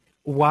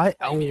 why?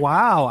 Oh,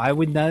 wow! I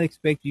would not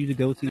expect you to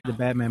go see the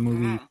Batman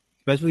movie,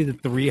 especially the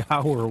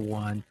 3-hour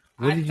one.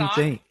 What did you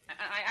think?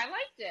 I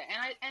liked it,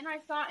 and I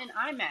saw it in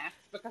IMAX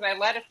because I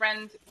let a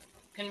friend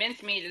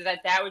convince me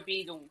that would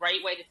be the right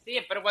way to see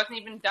it, but it wasn't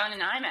even done in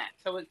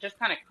IMAX, so it was just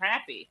kind of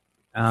crappy.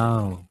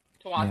 Oh.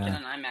 To watch it in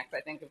IMAX,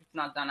 I think, if it's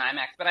not done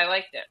IMAX, but I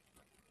liked it.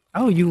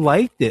 Oh, you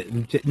liked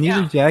it.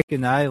 Neither Jack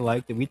and I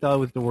liked it. We thought it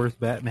was the worst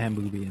Batman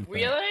movie.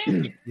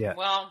 Really? Yeah.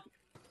 Well,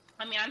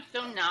 I mean, I'm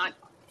still not.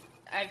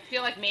 I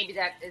feel like maybe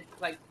that is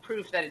like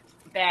proof that it's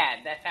bad.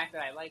 That fact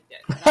that I liked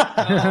it.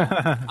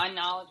 I'm so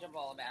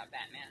unknowledgeable about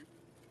Batman.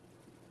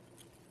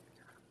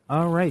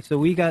 All right, so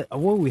we have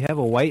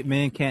a White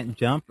Man Can't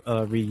Jump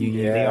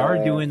reunion. Yeah. They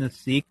are doing a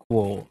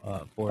sequel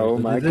for it. Oh,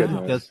 so my this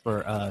goodness. is just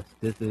for us.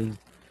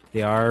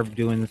 They are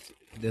doing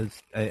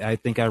this. I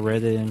think I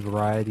read it in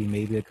Variety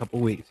maybe a couple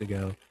weeks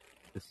ago.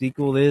 The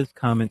sequel is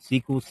coming.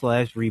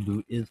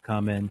 Sequel/reboot is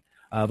coming.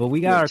 But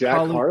we got our Jack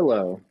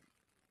Harlow.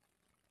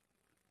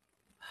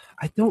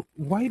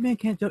 White Man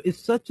Can't Jump is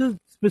such a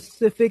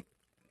specific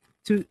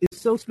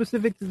it's so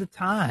specific to the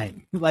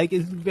time. Like,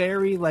 it's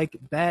very like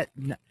that.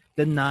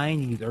 The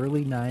 90s,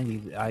 early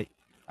 90s.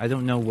 I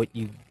don't know what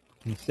you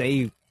can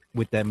say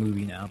with that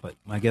movie now, but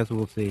I guess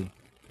we'll see.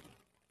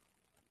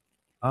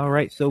 All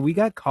right, so we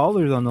got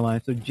callers on the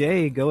line. So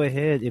Jay, go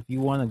ahead. If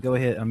you want to go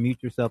ahead,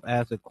 unmute yourself,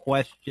 ask a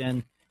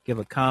question, give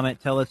a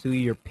comment, tell us who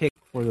your pick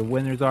for the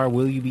winners are.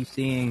 Will you be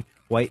seeing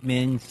White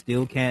Men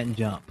Still Can't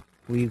Jump?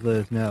 Please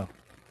let us know.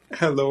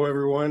 Hello,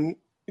 everyone.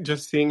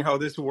 Just seeing how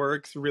this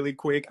works really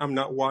quick. I'm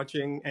not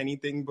watching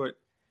anything, but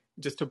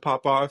just to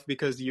pop off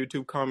because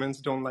YouTube comments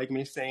don't like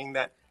me saying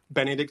that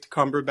Benedict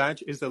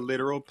Cumberbatch is a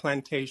literal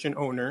plantation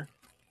owner.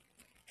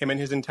 Him and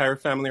his entire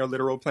family are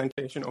literal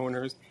plantation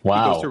owners.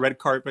 Wow. He goes to red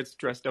carpets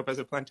dressed up as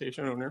a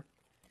plantation owner.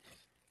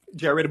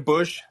 Jared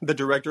Bush, the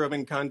director of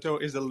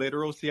Encanto, is a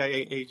literal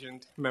CIA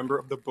agent, member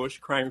of the Bush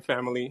crime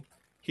family.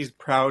 He's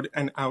proud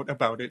and out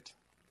about it.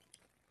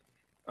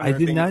 I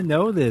did not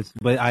know this,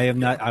 but I am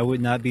not. I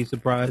would not be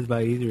surprised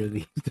by either of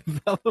these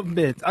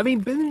developments. I mean,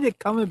 Benedict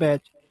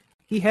Cumberbatch,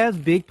 he has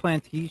big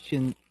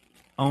plantation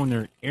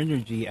owner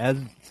energy, as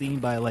seen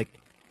by like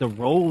the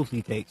roles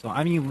he takes on.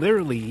 I mean,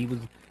 literally, he was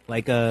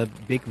like a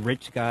big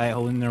rich guy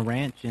holding a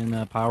ranch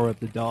in Power of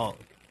the Dog.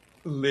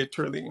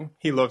 Literally,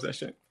 he loves that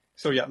shit.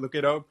 So yeah, look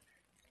it up.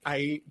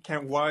 I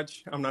can't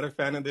watch. I'm not a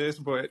fan of this,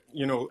 but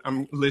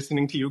I'm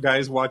listening to you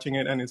guys watching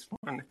it, and it's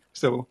fun.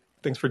 So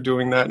thanks for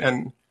doing that,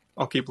 and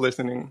I'll keep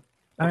listening.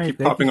 I'll keep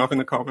popping off in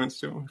the comments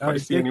too if I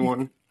see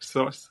anyone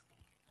sus.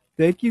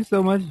 Thank you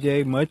so much,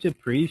 Jay. Much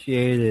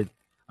appreciated.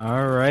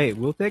 All right,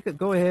 we'll take it.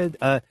 Go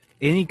ahead.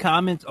 Any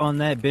comments on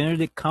that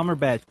Benedict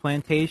Cumberbatch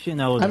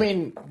plantation owner? I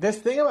mean, this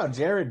thing about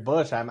Jared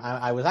Bush,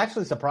 I was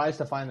actually surprised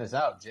to find this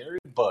out.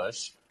 Jared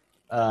Bush,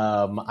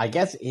 I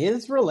guess,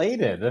 is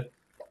related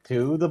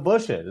to the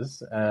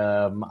Bushes.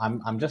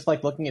 I'm just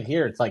like looking at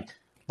here. It's like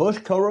Bush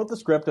co-wrote the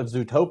script of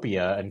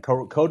Zootopia and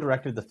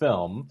co-directed the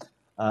film.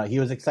 He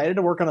was excited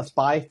to work on a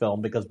spy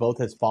film because both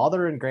his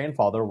father and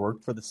grandfather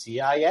worked for the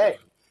CIA.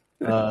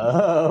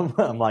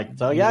 I'm like,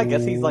 so yeah, I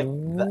guess he's like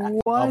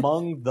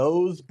among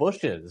those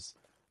Bushes.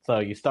 So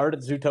you start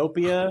at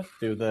Zootopia,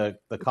 do the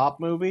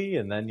cop movie,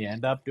 and then you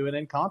end up doing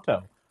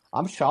Encanto.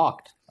 I'm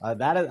shocked.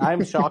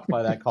 I'm shocked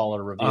by that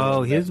caller review.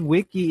 Oh, his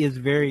wiki is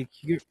very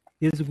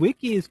his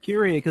wiki is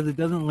curious because it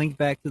doesn't link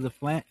back to the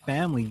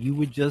family. You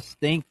would just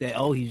think that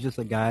he's just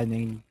a guy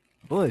named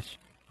Bush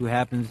who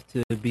happens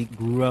to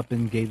grew up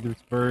in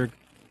Gaithersburg,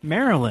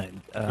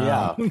 Maryland.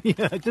 Yeah,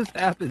 it just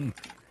happens.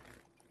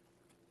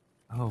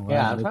 Oh, wow.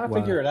 Yeah, I'm trying to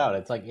figure it out.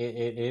 It's like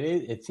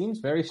it seems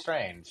very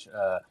strange.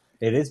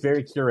 It is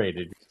very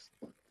curated.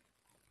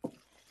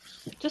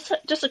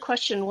 Just a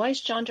question. Why is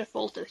John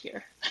Travolta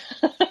here?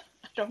 I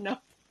don't know.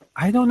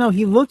 I don't know.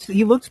 He looks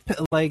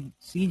like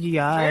CGI.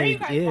 Where are you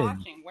guys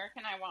watching? Where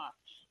can I watch?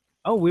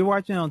 Oh, we're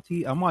watching on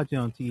TV. I'm watching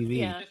on TV.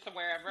 Yeah. Just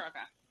wherever.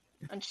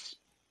 Okay.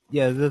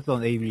 Yeah, this is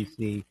on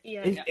ABC.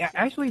 Yeah, it's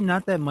actually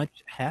not that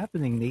much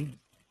happening.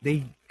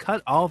 They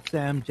cut off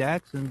Sam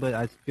Jackson, but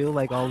I feel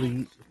like all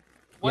these.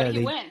 What did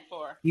he win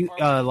for?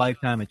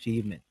 Lifetime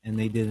achievement, and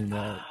they didn't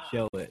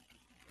show it.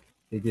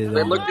 They did.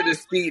 They looked at his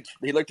speech.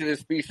 He looked at his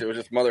speech. It was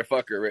just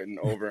 "motherfucker" written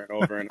over and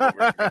over and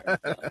over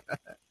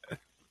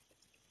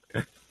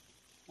again.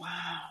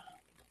 Wow.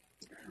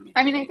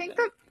 I mean, I think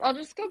that I'll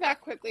just go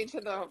back quickly to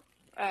the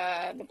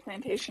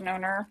plantation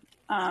owner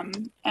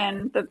and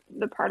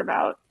the part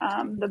about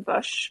the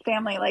Bush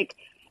family. Like,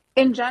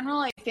 in general,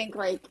 I think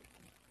like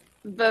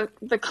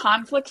the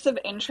conflicts of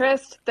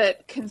interest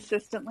that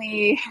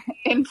consistently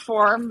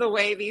inform the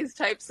way these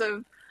types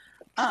of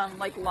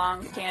like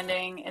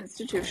long-standing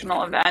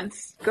institutional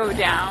events go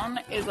down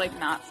is like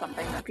not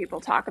something that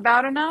people talk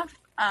about enough.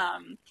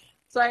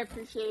 So I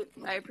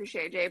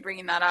appreciate Jay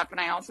bringing that up, and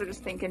I also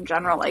just think in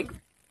general, like,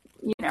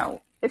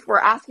 if we're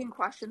asking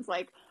questions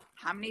like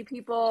how many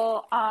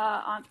people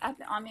on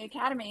the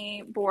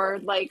Academy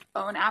board like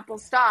own Apple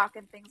stock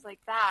and things like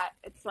that,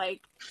 it's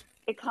like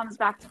it comes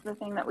back to the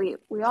thing that we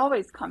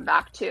always come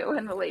back to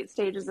in the late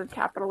stages of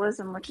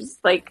capitalism, which is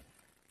like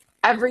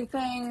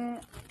everything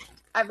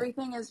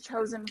is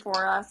chosen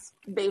for us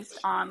based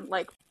on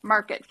like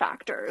market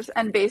factors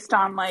and based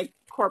on like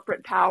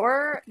corporate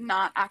power,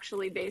 not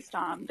actually based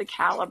on the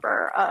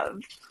caliber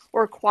of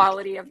or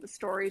quality of the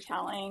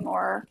storytelling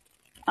or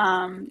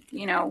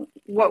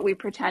what we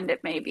pretend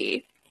it may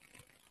be.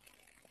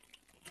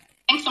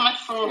 Thanks so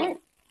much for.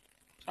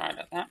 Sorry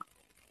about that.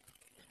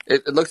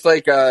 It looks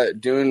like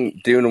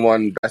Dune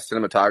won Best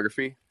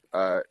Cinematography.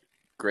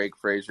 Greg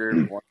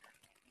Fraser won.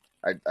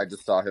 I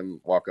just saw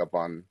him walk up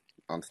on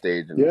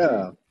stage and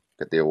get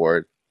the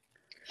award.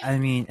 I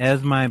mean,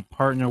 as my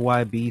partner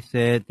YB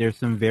said, there's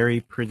some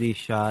very pretty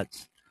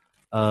shots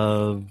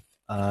of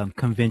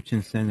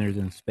convention centers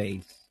in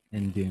space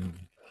in Dune.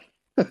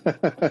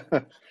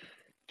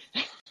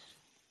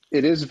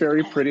 It is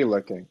very pretty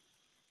looking.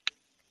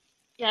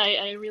 Yeah,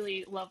 I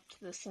really loved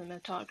the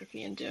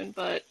cinematography in Dune,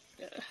 but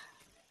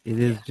it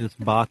is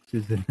just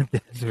boxes in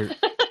the desert.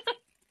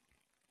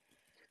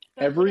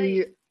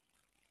 Every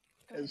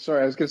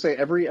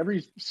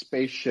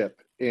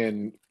spaceship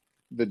in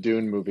the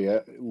Dune movie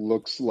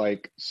looks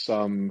like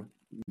some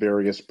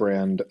various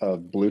brand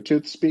of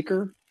Bluetooth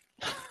speaker.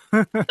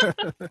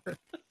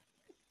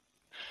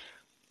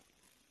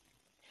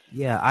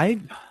 Yeah,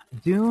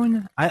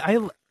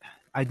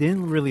 I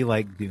didn't really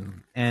like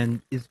Dune,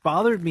 and it's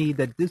bothered me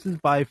that this is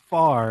by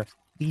far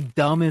the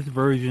dumbest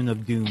version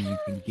of Dune you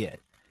can get.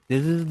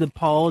 This is the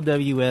Paul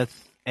W.S.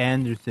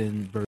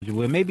 Anderson version,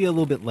 where maybe a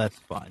little bit less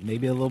fun,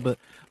 maybe a little bit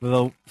with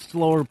a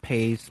slower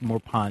pace, more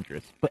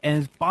ponderous.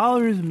 And it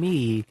bothers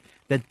me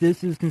that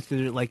this is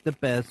considered like the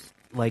best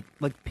like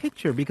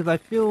picture, because I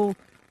feel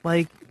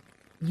like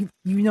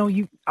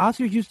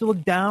Oscars used to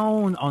look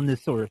down on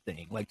this sort of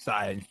thing, like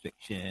science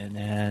fiction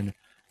and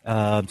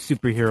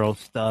superhero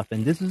stuff,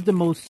 and this is the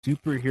most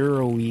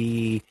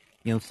superhero-y,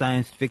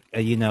 science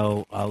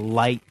fiction,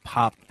 light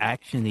pop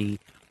action-y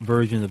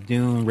version of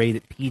Dune,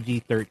 rated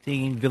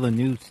PG-13.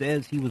 Villeneuve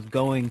says he was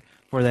going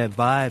for that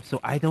vibe, so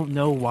I don't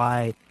know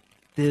why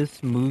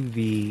this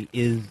movie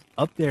is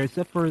up there,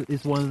 except for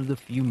it's one of the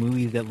few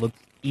movies that looks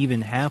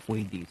even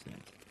halfway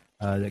decent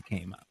that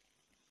came out.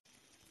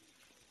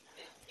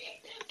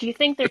 Do you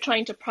think they're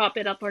trying to prop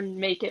it up or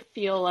make it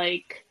feel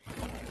like,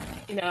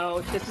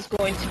 this is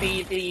going to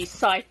be the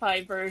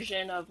sci-fi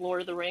version of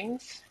Lord of the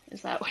Rings?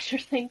 Is that what you're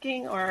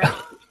thinking? Or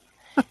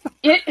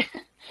you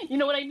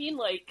know what I mean?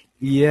 Like,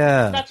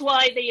 Yeah. That's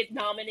why they had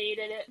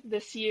nominated it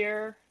this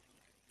year.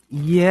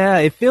 Yeah,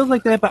 it feels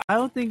like that, but I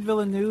don't think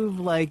Villeneuve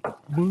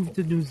moved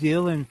to New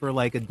Zealand for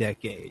a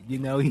decade.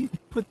 He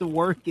put the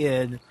work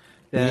in.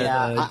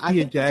 That, I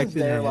think Jackson this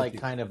is their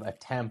kind of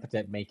attempt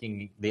at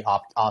making the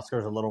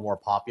Oscars a little more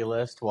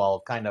populist,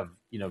 while kind of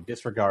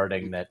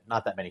disregarding that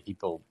not that many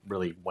people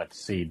really went to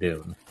see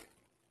Dune.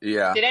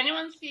 Yeah. Did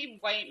anyone see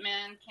White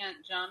Man Can't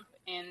Jump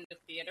in the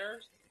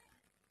theaters?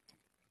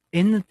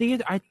 In the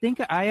theater,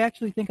 I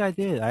actually think I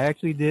did. I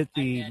actually did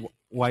see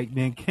White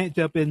Man Can't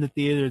Jump in the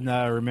theater.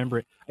 Now I remember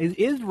it. It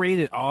is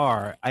rated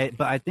R.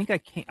 But I think I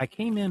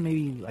came in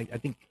maybe I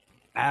think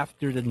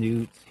after the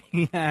newts.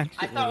 I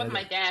saw it with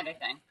my dad. I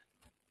think.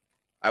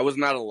 I was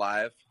not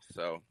alive,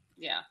 so.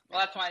 Yeah,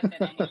 well, that's why I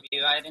said any of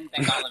you. I didn't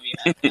think all of you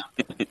had. No.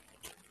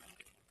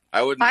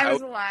 I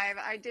was alive.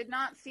 I did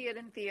not see it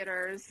in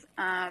theaters,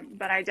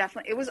 but I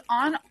definitely. It was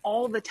on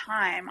all the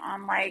time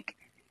on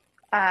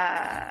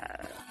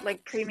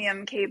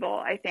premium cable,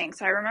 I think.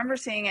 So I remember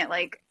seeing it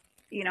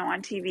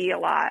on TV a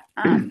lot.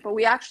 But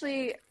we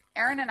actually,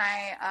 Aaron and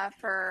I,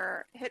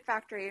 for Hit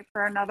Factory,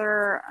 for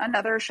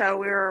another show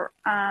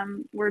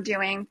we're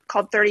doing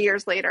called 30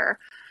 Years Later,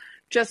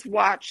 just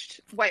watched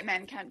White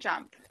Men Can't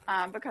Jump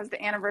because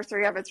the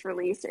anniversary of its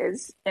release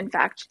is in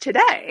fact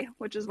today,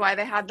 which is why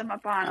they had them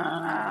up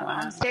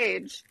on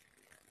stage.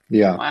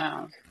 Yeah.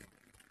 Wow.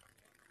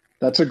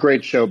 That's a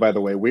great show, by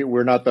the way.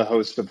 We're not the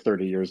host of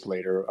 30 Years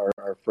Later.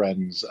 Our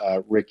friends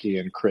Ricky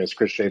and Chris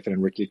Chafin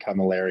and Ricky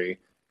Camilleri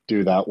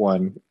do that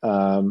one.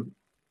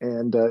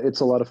 And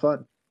it's a lot of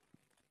fun.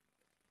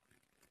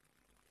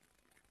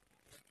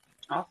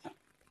 Awesome.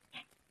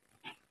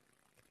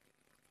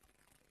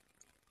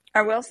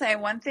 I will say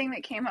one thing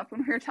that came up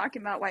when we were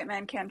talking about White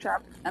Man Can't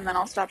Jump, and then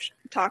I'll stop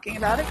talking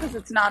about it because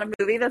it's not a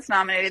movie that's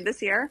nominated this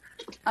year,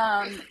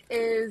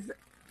 is,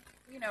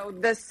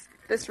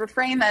 this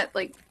refrain that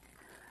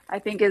I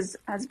think has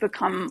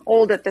become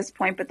old at this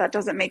point, but that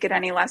doesn't make it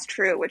any less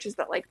true, which is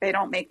that they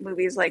don't make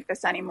movies like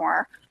this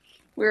anymore.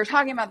 We were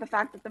talking about the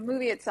fact that the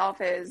movie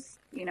itself is,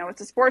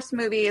 it's a sports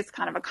movie, it's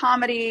kind of a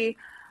comedy,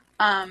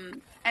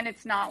 and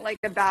it's not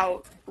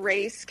about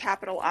race,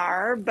 capital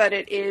R, but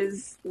it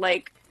is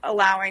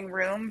allowing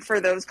room for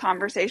those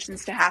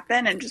conversations to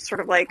happen and just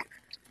sort of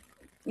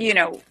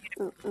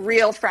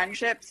real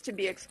friendships to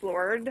be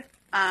explored.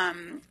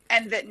 And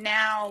that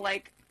now,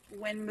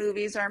 when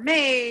movies are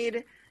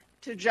made,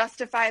 to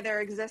justify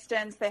their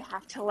existence, they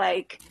have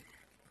to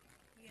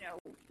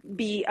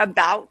be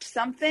about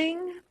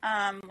something,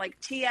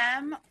 like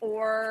TM,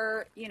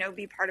 or,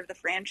 be part of the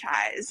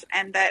franchise.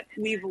 And that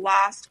we've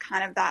lost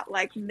kind of that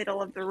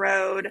middle of the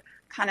road,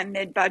 kind of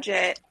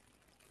mid-budget.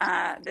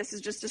 This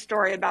is just a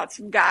story about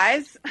some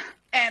guys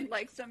and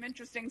some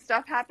interesting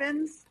stuff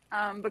happens,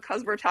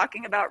 because we're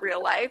talking about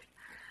real life.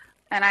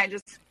 And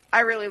I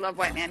really love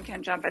White Man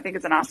Can't Jump. I think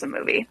it's an awesome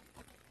movie.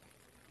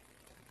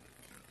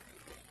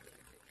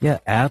 Yeah,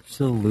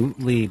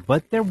 absolutely.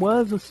 But there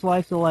was a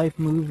slice of life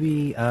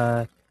movie,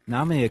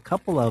 nominated, a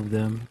couple of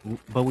them,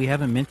 but we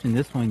haven't mentioned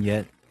this one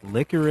yet.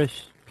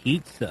 Licorice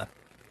Pizza.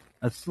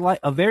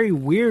 A very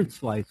weird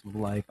slice of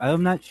life.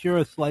 I'm not sure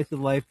a slice of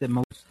life that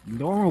most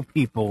normal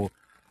people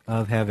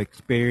have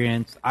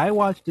experienced. I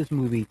watched this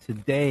movie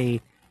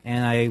today,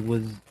 and I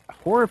was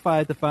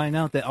horrified to find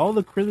out that all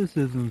the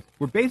criticisms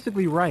were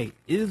basically right.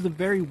 It is a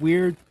very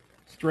weird,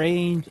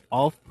 strange,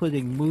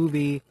 off-putting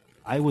movie.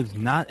 I was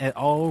not at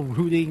all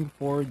rooting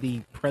for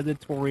the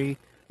predatory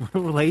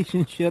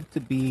relationship to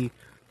be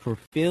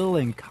fulfilled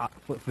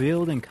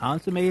and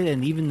consummated,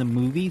 and even the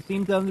movie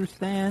seemed to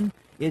understand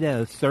it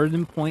at a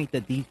certain point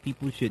that these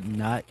people should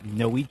not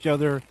know each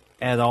other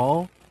at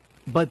all.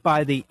 But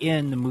by the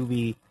end, the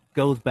movie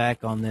goes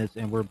back on this,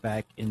 and we're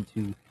back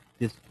into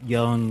this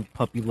young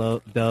puppy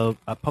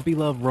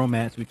love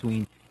romance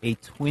between a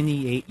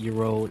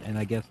 28-year-old and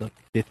I guess a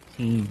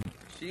 15.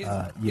 He's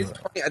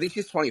 20, I think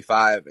she's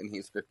 25 and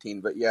he's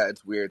 15. But yeah,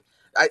 it's weird.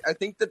 I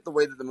think that the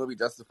way that the movie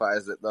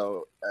justifies it,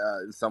 though,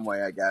 in some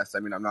way, I guess. I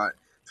mean, I'm not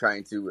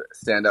trying to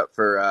stand up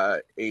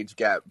for age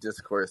gap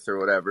discourse or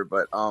whatever,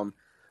 but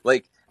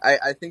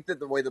I think that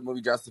the way the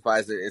movie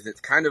justifies it is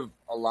it's kind of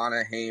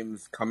Alana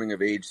Haim's coming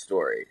of age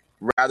story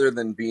rather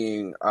than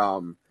being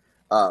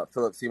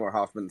Philip Seymour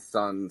Hoffman's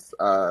son's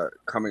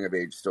coming of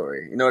age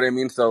story. You know what I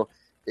mean? So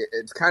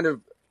it's kind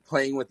of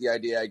playing with the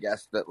idea, I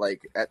guess, that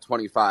at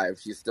 25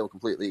 she's still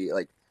completely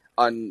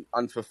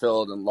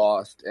unfulfilled and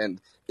lost and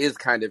is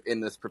kind of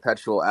in this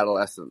perpetual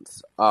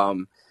adolescence.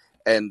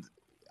 And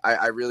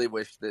I really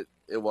wish that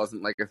it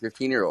wasn't like a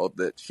 15-year-old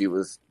that she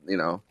was,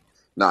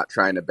 not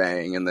trying to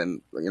bang and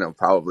then,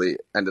 probably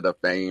ended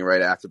up banging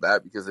right after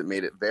that because it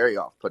made it very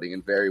off-putting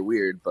and very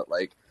weird. But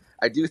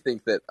I do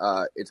think that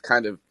it's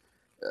kind of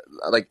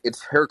like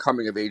it's her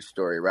coming of age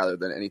story rather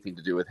than anything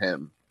to do with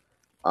him.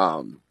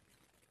 So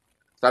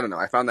I don't know.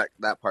 I found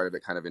that part of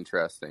it kind of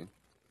interesting.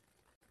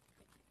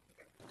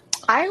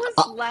 I was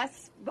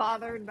less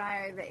bothered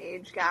by the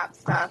age gap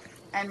stuff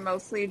and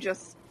mostly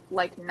just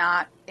like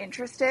not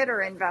interested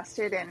or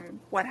invested in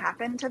what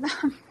happened to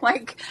them.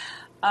 Like,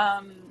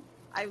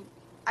 I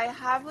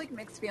have like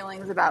mixed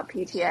feelings about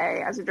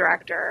PTA as a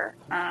director.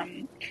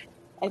 I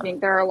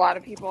think there are a lot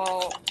of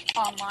people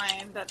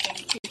online that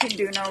think he can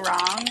do no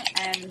wrong,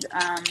 and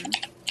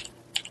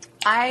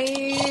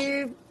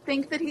I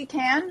think that he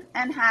can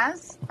and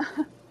has.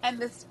 And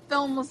this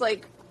film was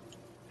like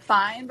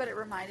fine, but it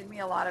reminded me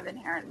a lot of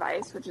Inherent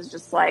Vice, which is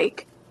just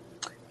like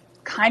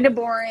kind of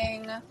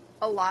boring.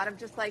 A lot of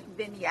just like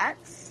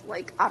vignettes,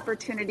 like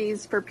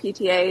opportunities for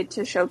PTA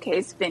to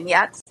showcase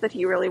vignettes that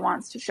he really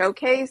wants to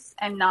showcase,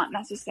 and not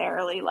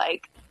necessarily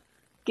like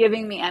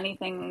giving me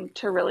anything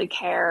to really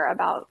care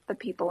about the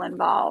people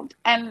involved.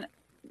 And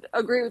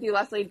agree with you,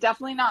 Leslie,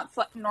 definitely not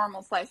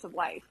normal slice of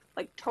life.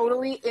 Like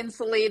totally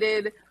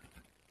insulated,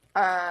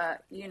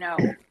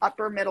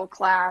 upper middle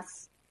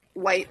class,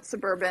 white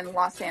suburban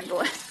Los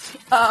Angeles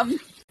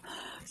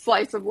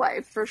slice of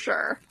life for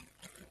sure.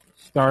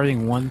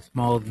 Starting one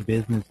small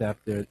business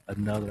after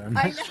another. I'm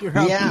not sure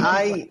how. Yeah,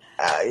 I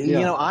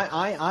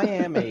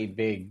am a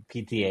big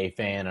PTA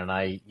fan, and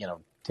I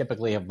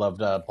typically have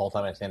loved Paul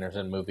Thomas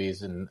Anderson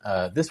movies, and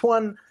this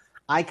one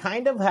I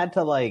kind of had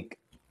to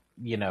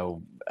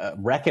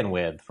reckon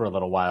with for a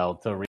little while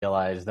to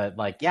realize that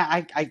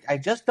I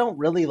just don't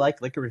really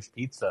like Licorice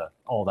Pizza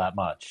all that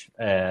much,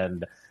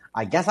 and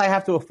I guess I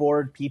have to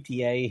afford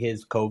PTA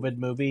his COVID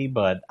movie,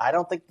 but I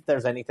don't think that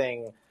there's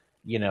anything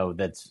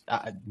that's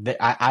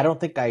I don't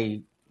think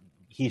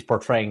he's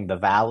portraying the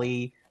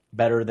Valley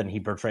better than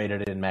he portrayed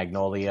it in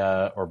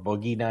Magnolia or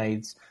Boogie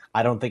Nights.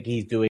 I don't think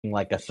he's doing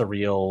like a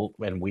surreal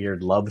and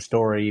weird love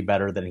story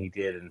better than he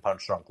did in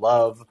Punch Drunk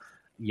Love.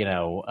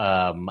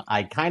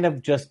 I kind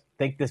of just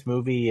think this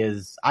movie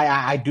is,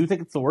 I do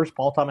think it's the worst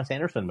Paul Thomas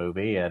Anderson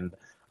movie, and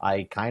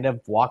I kind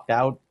of walked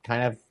out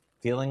kind of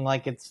feeling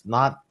like it's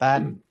not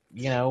that,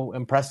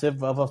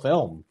 impressive of a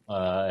film.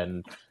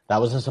 And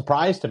that was a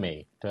surprise to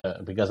me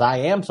because I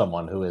am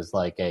someone who is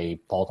like a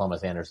Paul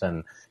Thomas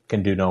Anderson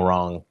can do no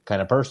wrong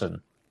kind of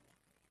person.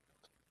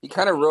 He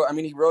kind of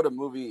he wrote a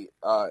movie,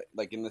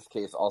 like in this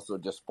case, also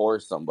just for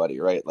somebody,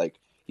 right? Like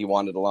he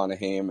wanted Alana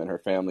Haim and her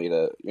family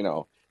to,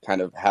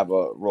 kind of have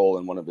a role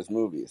in one of his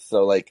movies.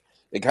 So like,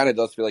 it kind of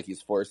does feel like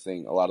he's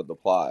forcing a lot of the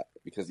plot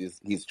because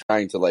he's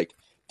trying to like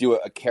do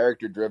a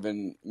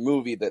character-driven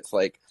movie that's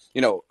like,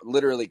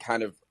 literally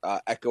kind of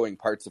echoing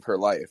parts of her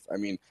life. I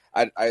mean,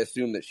 I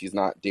assume that she's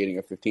not dating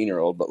a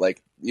 15-year-old, but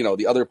like,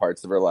 the other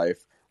parts of her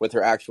life with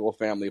her actual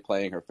family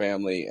playing her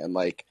family and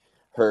like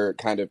her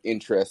kind of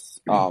interests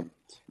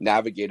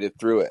navigated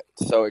through it.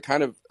 So it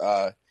kind of,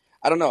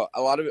 I don't know,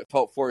 a lot of it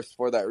felt forced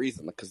for that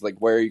reason, because like,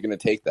 where are you going to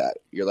take that?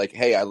 You're like,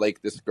 hey, I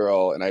like this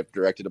girl and I've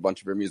directed a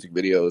bunch of her music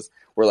videos.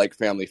 We're like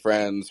family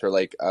friends. Her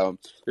like,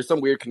 there's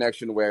some weird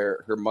connection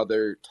where her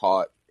mother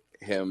taught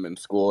him in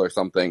school or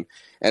something,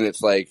 and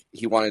it's like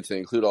he wanted to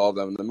include all of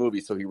them in the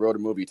movie, so he wrote a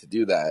movie to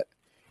do that.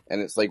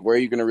 And it's like, where are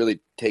you going to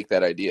really take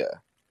that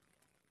idea?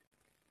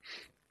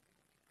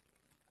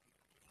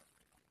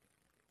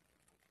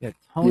 Yeah,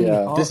 Tony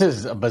Hawk. This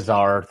is a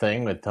bizarre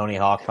thing with Tony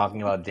Hawk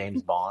talking about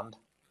James Bond.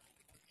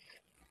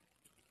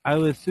 I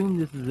would assume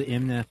this is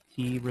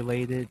NFT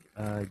related,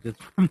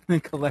 just from the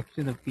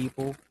collection of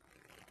people.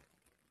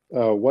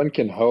 One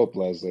can hope,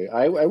 Leslie.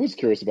 I was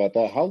curious about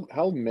that.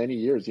 How many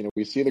years?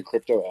 We see the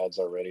crypto ads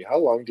already. How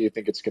long do you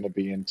think it's going to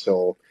be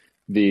until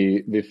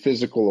the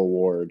physical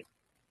award,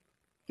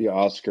 the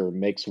Oscar,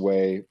 makes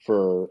way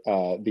for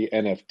the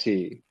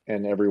NFT,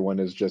 and everyone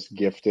is just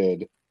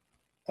gifted,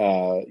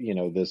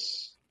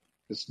 this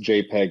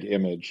JPEG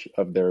image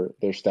of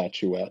their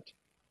statuette?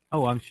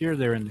 Oh, I'm sure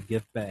they're in the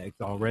gift bags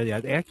already. I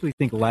actually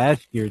think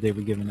last year they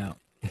were giving out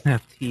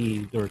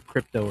NFTs or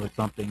crypto or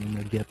something in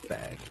the gift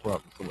bag for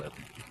all the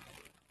celebrities.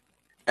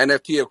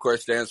 NFT, of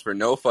course, stands for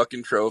no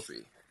fucking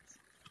trophy.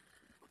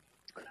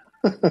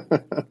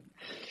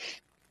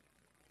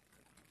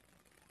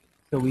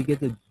 So we get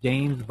the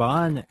James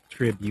Bond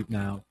tribute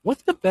now.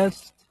 What's the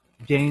best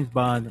James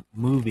Bond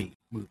movie?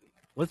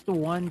 What's the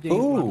one James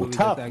Bond movie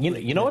tough. that's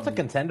You know what's a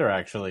contender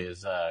actually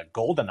is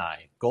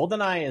GoldenEye.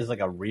 GoldenEye is like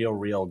a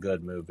real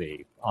good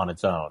movie on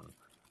its own.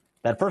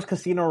 That first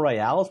Casino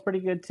Royale is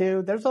pretty good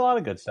too. There's a lot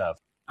of good stuff.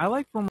 I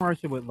like From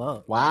Russia with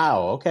Love.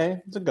 Wow,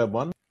 okay. It's a good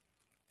one.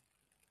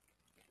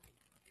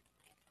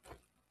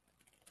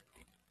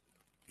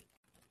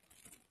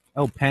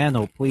 Oh,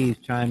 panel, please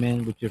chime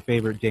in with your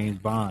favorite James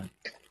Bond.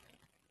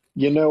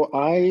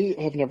 I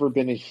have never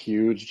been a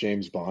huge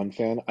James Bond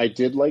fan. I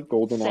did like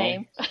GoldenEye.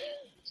 Same.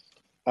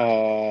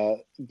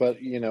 But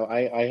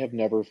I have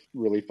never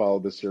really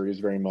followed the series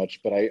very much,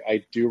 but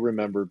I do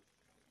remember,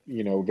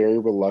 very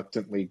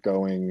reluctantly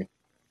going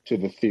to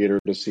the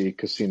theater to see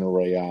Casino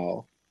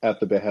Royale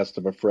at the behest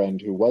of a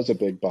friend who was a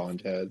big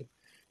Bond head,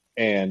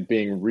 and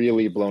being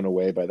really blown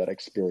away by that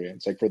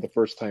experience. Like, for the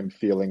first time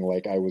feeling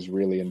like I was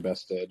really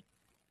invested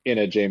in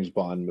a James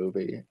Bond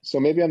movie. So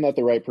maybe I'm not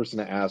the right person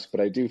to ask,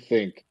 but I do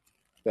think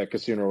that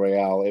Casino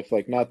Royale, if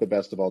like not the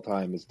best of all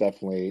time, is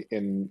definitely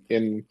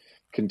in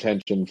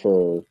contention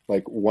for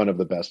like one of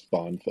the best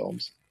Bond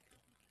films.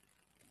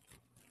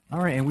 All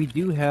right, and we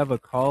do have a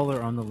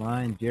caller on the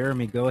line.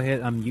 Jeremy, go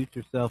ahead, unmute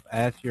yourself,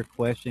 ask your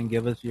question,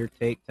 give us your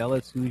take. Tell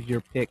us who's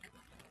your pick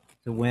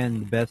to win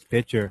the Best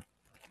Picture.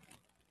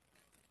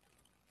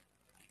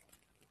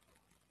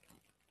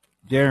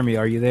 Jeremy,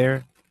 are you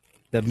there?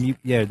 The mute,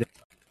 yeah.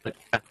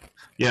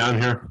 Yeah,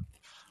 I'm here.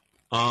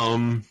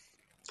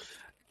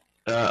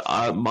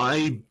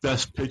 My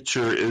Best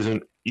Picture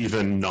isn't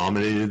even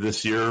nominated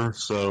this year,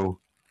 so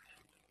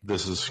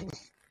this is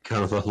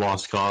kind of a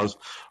lost cause.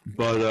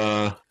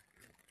 But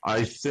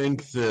I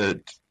think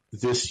that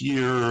this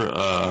year,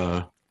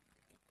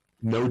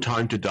 No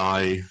Time to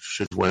Die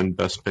should win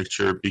Best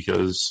Picture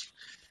because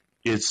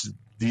it's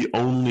the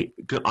only.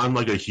 I'm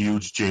like a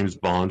huge James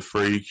Bond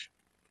freak,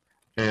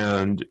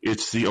 and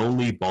it's the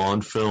only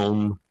Bond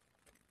film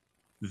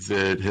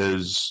that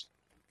has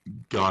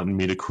gotten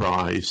me to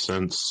cry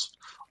since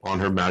On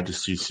Her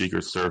Majesty's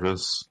Secret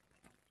Service.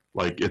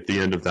 Like at the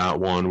end of that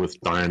one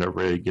with Diana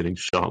Rigg getting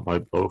shot by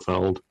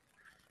Blofeld.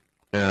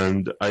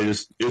 And I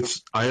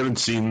haven't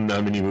seen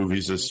that many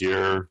movies this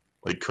year,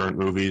 like current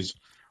movies,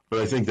 but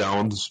I think that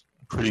one's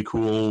pretty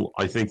cool.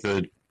 I think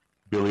that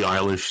Billie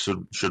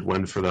Eilish should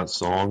win for that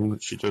song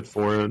that she did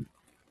for it.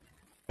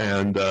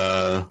 And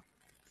I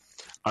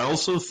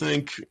also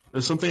think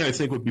something I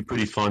think would be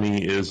pretty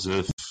funny is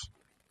if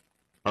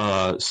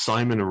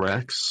Simon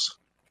Rex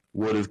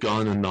would have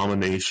gotten a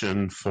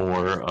nomination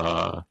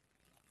for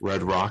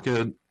Red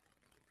Rocket.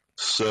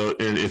 So,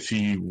 and if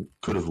he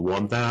could have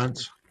won that,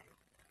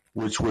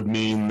 which would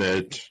mean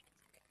that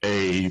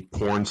a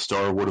porn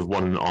star would have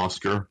won an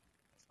Oscar,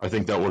 I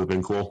think that would have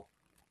been cool.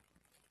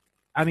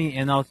 I mean,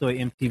 and also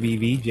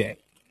MTV VJ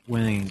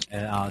winning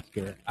an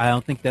Oscar. I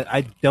don't think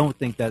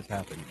that's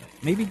happened yet.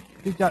 Maybe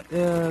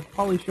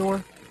Pauly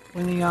Shore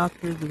winning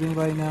Oscars. Does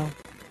anybody know?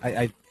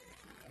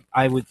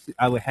 I would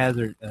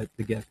hazard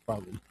to guess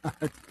probably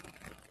not.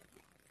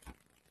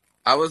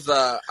 I was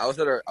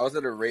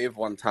at a rave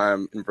one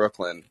time in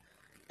Brooklyn,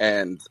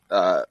 and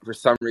for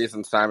some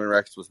reason Simon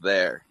Rex was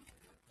there,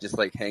 just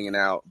like hanging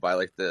out by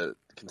like the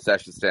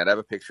concession stand. I have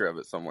a picture of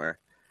it somewhere.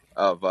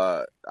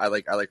 I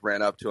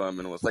ran up to him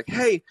and was like,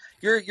 "Hey,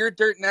 you're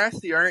Dirt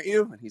Nasty, aren't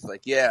you?" And he's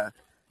like, "Yeah."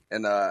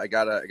 And I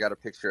got a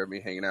picture of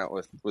me hanging out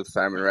with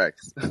Simon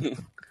Rex.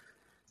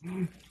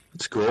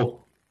 It's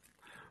cool.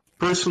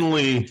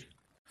 Personally,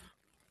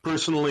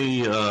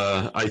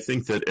 I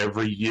think that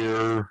every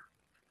year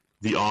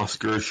the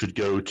Oscar should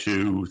go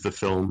to the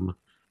film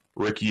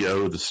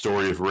Riki-Oh, The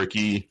Story of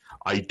Ricky.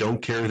 I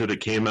don't care that it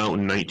came out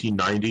in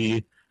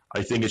 1990.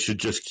 I think it should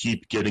just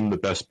keep getting the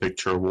Best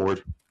Picture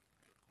award.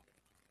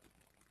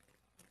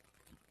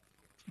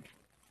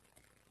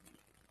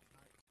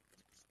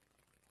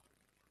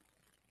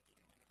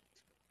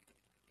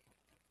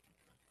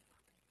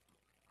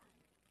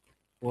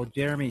 Well,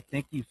 Jeremy,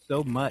 thank you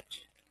so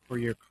much for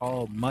your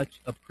call.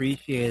 Much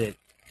appreciated.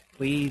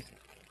 Please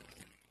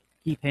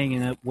keep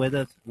hanging up with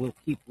us. We'll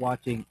keep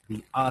watching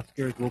the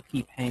Oscars. We'll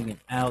keep hanging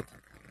out.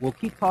 We'll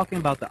keep talking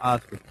about the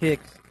Oscar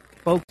picks.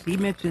 Folks, he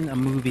mentioned a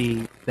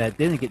movie that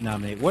didn't get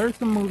nominated. What are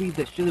some movies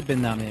that should have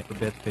been nominated for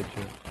Best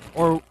Picture?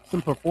 Or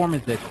some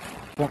performances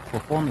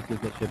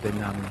that should have been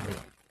nominated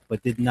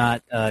but did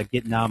not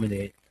get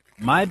nominated?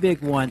 My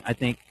big one, I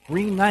think,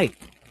 Green Knight.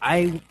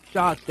 I'm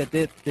shocked that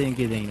this didn't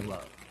get any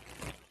love.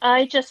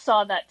 I just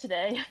saw that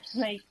today.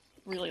 I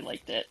really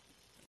liked it.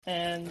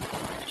 And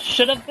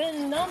should have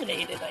been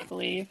nominated, I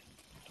believe.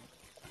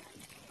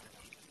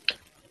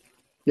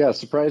 Yeah,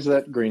 surprised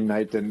that Green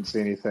Knight didn't see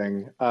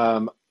anything.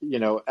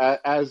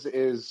 As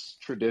is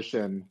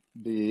tradition,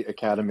 the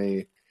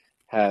Academy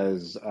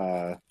has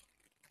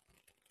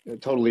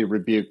totally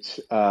rebuked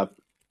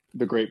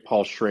the great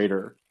Paul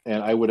Schrader,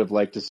 and I would have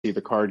liked to see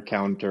the card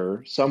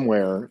counter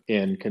somewhere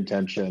in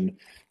contention.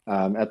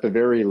 At the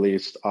very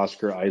least,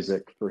 Oscar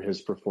Isaac for his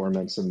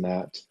performance in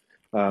that.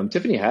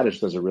 Tiffany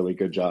Haddish does a really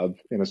good job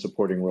in a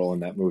supporting role in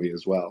that movie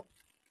as well.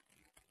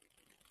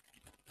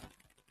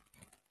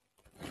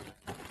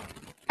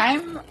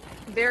 I'm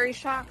very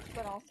shocked,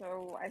 but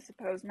also I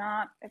suppose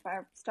not, if I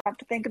stop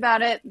to think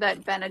about it,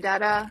 that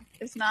Benedetta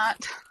is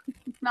not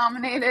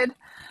nominated,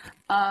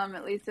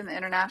 at least in the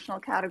international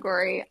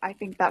category. I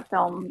think that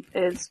film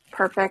is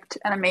perfect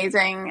and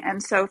amazing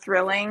and so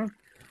thrilling.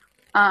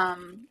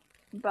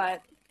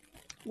 But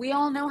we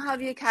all know how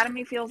the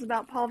Academy feels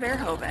about Paul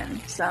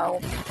Verhoeven, so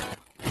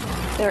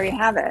there you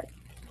have it.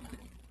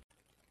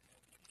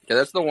 Yeah,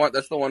 that's the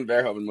one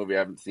Verhoeven movie I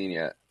haven't seen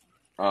yet.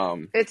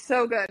 It's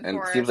so good, and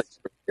Forrest. it seems like it's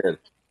really good.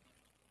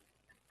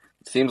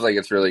 It seems like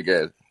it's really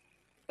good.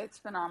 It's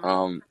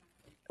phenomenal.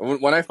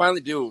 When I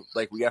finally do,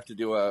 like, we have to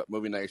do a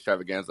movie night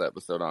extravaganza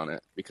episode on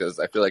it, because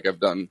I feel like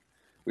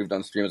we've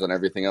done streams on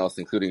everything else,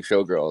 including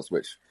Showgirls,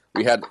 which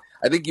we had.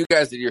 I think you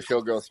guys did your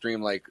Showgirls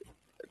stream like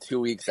 2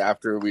 weeks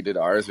after we did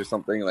ours or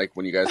something, like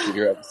when you guys did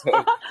your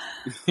episode.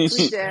 We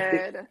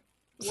did.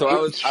 So I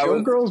was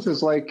Showgirls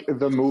is like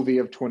the movie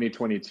of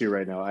 2022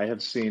 right now. I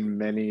have seen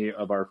many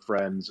of our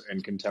friends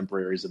and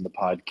contemporaries in the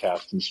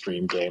podcast and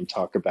stream game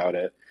talk about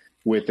it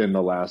within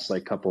the last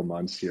like couple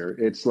months here.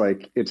 It's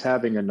like it's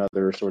having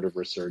another sort of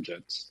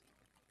resurgence.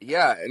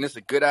 Yeah, and it's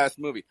a good ass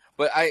movie.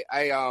 But I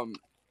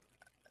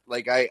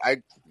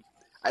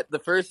the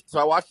first, so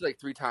I watched it like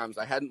 3 times.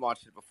 I hadn't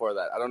watched it before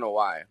that. I don't know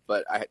why,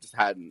 but I just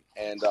hadn't.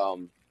 And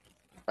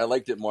I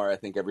liked it more, I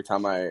think, every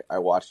time I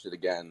watched it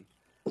again.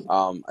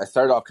 I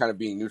started off kind of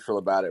being neutral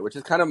about it, which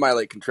is kind of my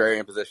like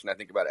contrarian position. I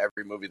think about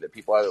every movie that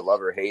people either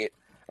love or hate.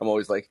 I'm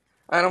always like,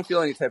 I don't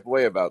feel any type of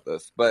way about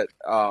this. But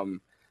I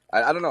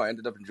don't know. I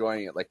ended up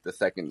enjoying it like the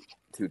second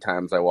 2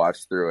 times I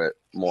watched through it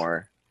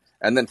more.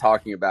 And then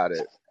talking about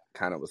it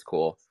kind of was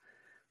cool.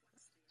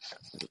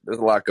 There's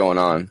a lot going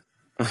on.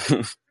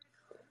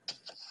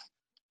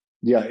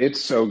 Yeah, it's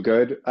so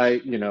good.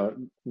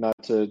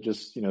 Not to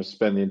just,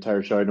 spend the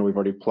entire show. I know we've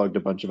already plugged a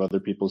bunch of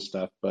other people's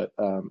stuff, but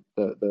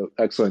the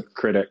excellent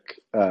critic,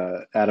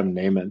 Adam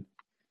Naiman,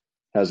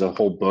 has a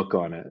whole book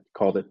on it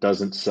called It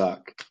Doesn't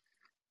Suck.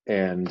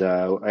 And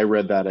I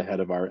read that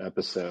ahead of our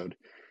episode.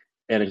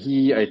 And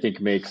he, I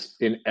think, makes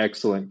an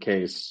excellent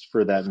case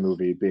for that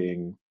movie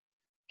being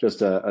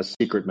just a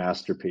secret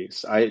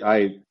masterpiece.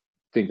 I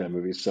think that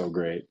movie is so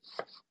great.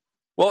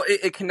 Well,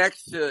 it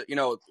connects to,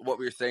 what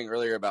we were saying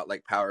earlier about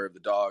like Power of the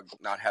Dog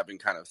not having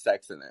kind of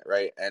sex in it,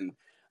 right? And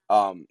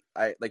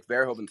I like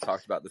Verhoeven's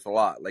talked about this a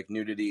lot. Like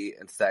nudity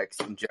and sex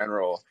in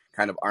general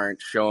kind of aren't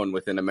shown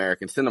within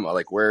American cinema.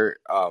 Like we're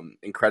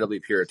incredibly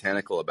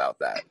puritanical about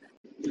that.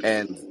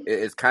 And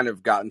it's kind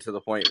of gotten to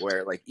the point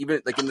where like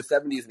even like in the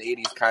 70s and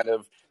 80s kind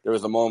of there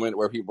was a moment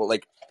where people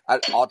like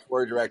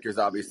auteur directors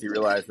obviously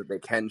realized that they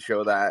can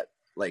show that,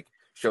 like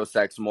show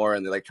sex more,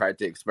 and they like tried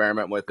to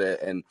experiment with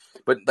it.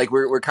 But like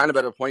we're kind of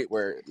at a point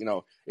where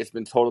it's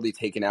been totally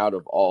taken out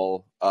of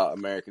all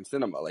American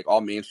cinema, like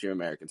all mainstream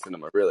American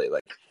cinema, really.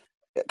 Like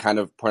kind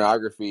of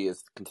pornography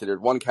is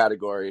considered one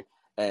category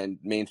and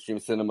mainstream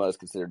cinema is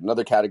considered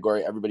another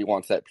category. Everybody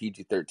wants that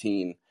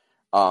PG-13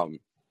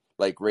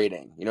 like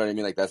rating, you know what I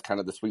mean? Like that's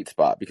kind of the sweet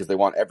spot because they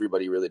want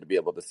everybody really to be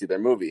able to see their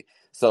movie.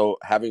 So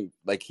hearing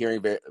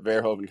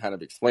Verhoeven kind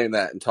of explain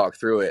that and talk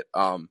through it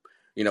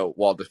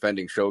while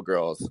defending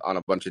Showgirls on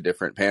a bunch of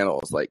different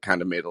panels, like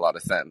kind of made a lot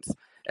of sense.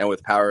 And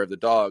with Power of the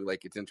Dog,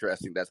 like it's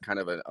interesting. That's kind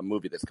of a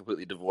movie that's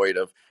completely devoid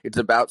of, it's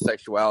about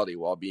sexuality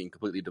while being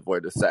completely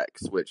devoid of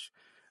sex, which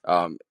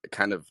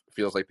kind of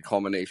feels like the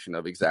culmination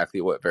of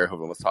exactly what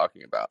Verhoeven was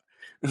talking about.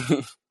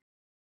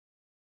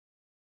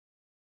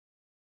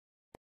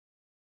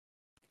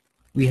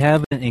 We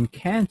have an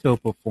Encanto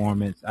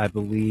performance, I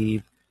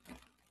believe.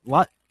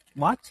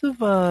 Lots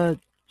of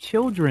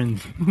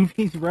children's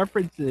movies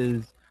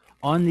references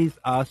on these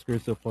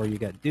Oscars so far. You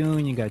got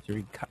Dune, you got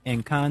your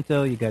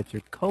Encanto, you got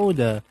your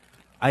Coda.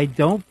 I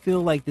don't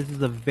feel like this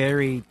is a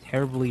very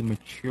terribly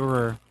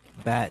mature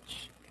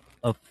batch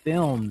of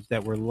films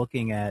that we're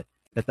looking at,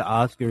 that the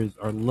Oscars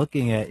are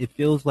looking at. It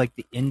feels like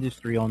the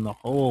industry on the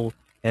whole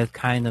has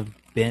kind of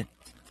bent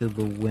to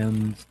the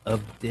whims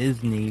of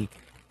Disney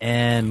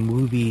and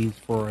movies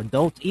for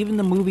adults. Even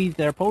the movies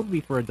that are supposed to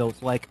be for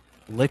adults, like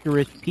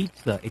Licorice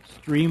Pizza,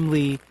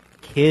 extremely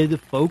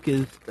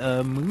kid-focused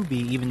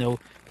movie, even though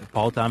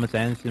Paul Thomas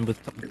Anderson was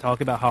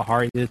talking about how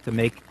hard it is to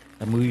make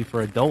a movie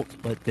for adults,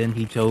 but then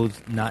he chose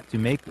not to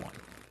make one.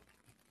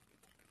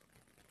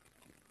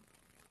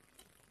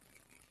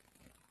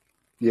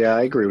 Yeah,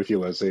 I agree with you,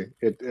 Leslie.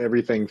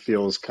 Everything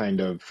feels kind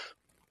of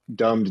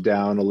dumbed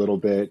down a little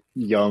bit,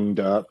 younged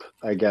up,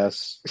 I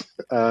guess.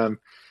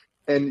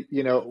 And,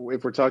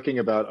 if we're talking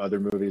about other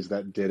movies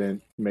that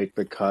didn't make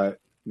the cut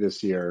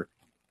this year,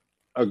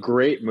 a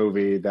great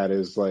movie that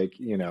is like,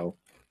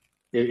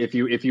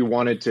 if you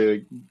wanted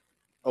to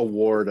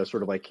award a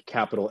sort of like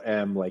capital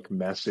M like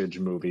message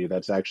movie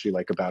that's actually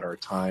like about our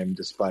time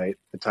despite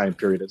the time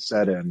period it's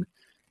set in,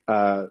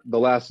 The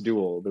Last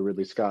Duel, the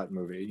Ridley Scott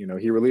movie.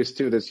 He released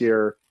 2 this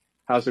year.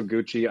 House of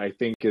Gucci, I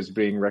think, is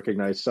being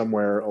recognized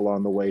somewhere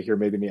along the way here,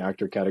 maybe in the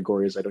actor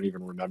categories. I don't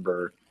even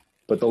remember.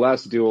 But The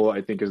Last Duel,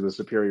 I think, is the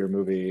superior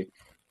movie.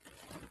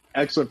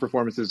 Excellent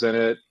performances in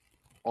it.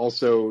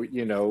 Also,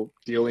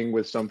 dealing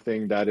with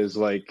something that is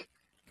like,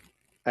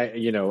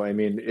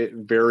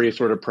 very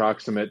sort of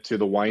proximate to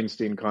the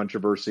Weinstein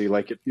controversy.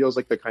 Like, it feels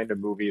like the kind of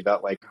movie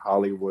that like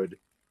Hollywood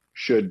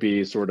should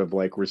be sort of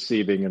like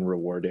receiving and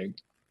rewarding.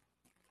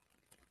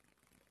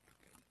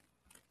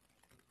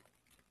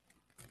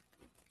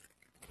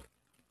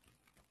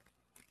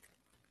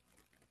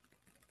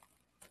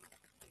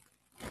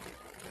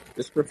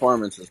 This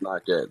performance is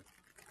not good.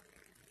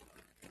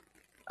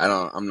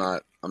 I'm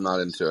not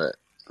into it.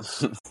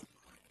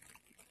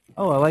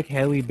 Oh, I like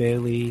Halle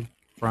Bailey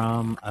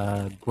from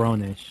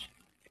Grownish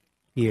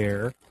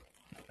here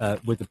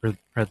with the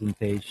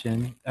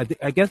presentation.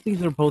 I guess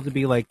these are supposed to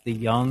be like the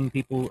young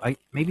people.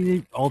 Maybe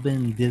they've all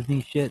been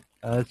Disney shit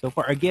so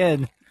far.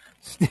 Again,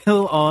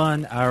 still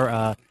on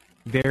our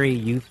very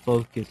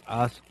youth-focused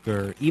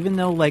Oscar, even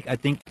though like I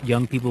think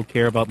young people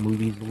care about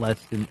movies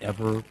less than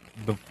ever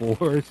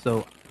before.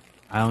 So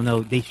I don't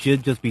know. They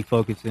should just be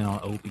focusing on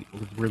old people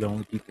because we're the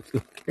only people who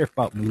care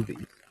about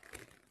movies.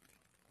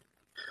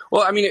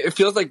 Well, I mean, it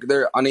feels like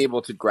they're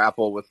unable to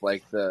grapple with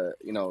like the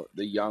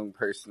young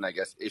person, I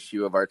guess,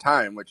 issue of our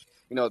time, which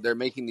they're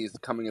making these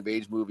coming of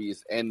age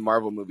movies and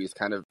Marvel movies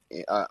kind of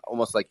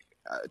almost like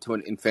to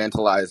an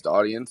infantilized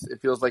audience.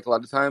 It feels like a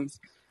lot of times,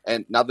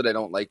 and not that I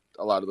don't like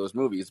a lot of those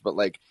movies, but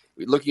like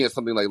looking at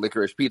something like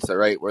Licorice Pizza,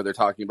 right, where they're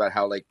talking about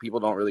how like people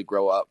don't really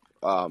grow up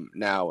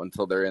now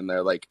until they're in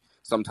their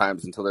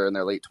sometimes until they're in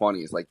their late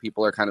 20s. Like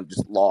people are kind of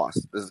just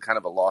lost. This is kind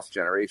of a lost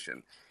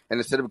generation, and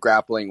instead of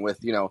grappling with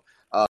the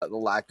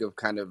lack of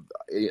kind of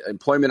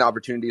employment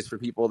opportunities for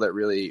people that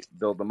really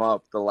build them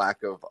up, the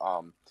lack of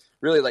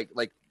really like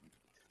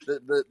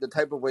the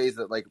type of ways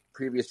that like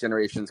previous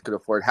generations could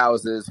afford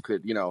houses,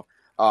 could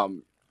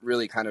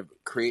really kind of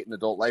create an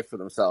adult life for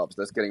themselves.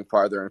 That's getting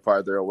farther and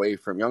farther away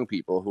from young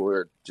people who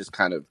are just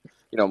kind of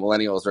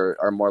millennials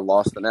are more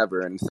lost than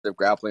ever. And instead of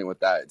grappling with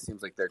that, it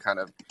seems like they're kind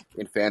of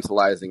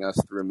infantilizing us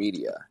through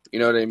media. You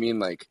know what I mean?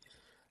 Like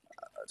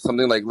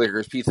something like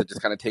Licorice Pizza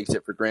just kind of takes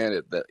it for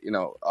granted that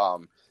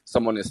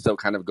someone is still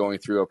kind of going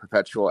through a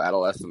perpetual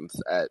adolescence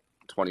at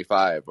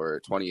 25 or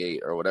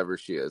 28 or whatever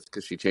she is,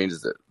 because she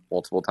changes it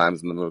multiple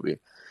times in the movie.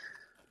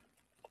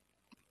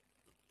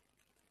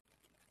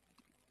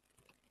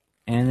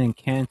 And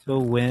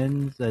Encanto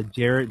wins.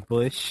 Jared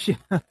Bush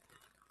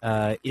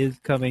is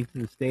coming to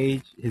the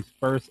stage. His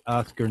first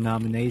Oscar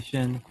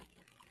nomination.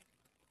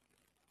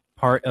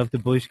 Part of the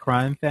Bush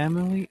crime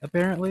family,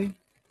 apparently.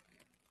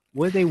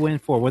 What did they win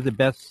for? Was it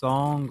best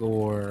song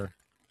or...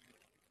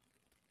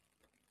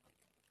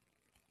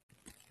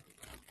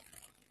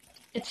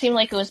 It seemed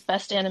like it was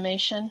best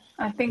animation.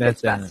 I think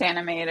it's best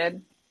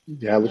animated.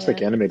 Yeah, it looks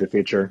like animated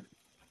feature.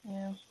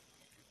 Yeah.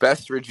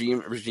 Best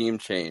regime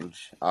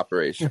change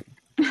operation.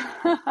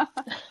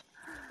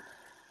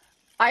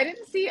 I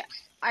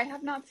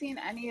have not seen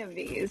any of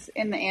these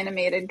in the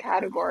animated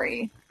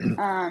category.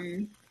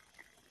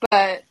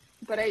 But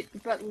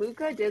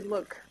Luca did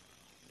look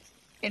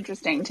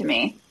interesting to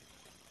me.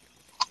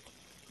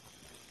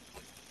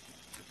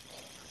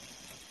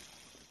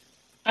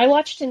 I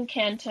watched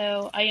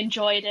Encanto. I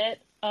enjoyed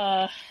it.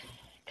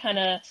 Kind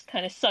of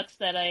sucks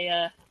that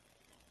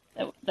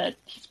that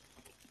he's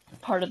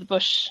part of the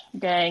Bush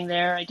gang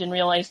there. I didn't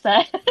realize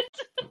that.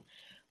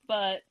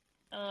 But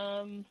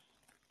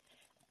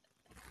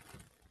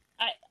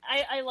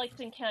I liked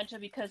Encanto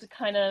because it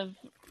kind of,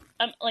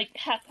 I'm like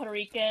half Puerto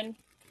Rican,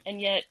 and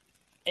yet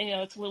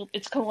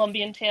it's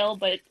Colombian tale,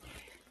 but it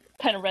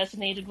kind of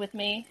resonated with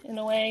me in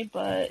a way.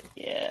 But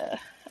yeah,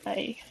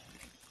 I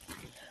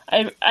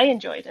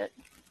enjoyed it.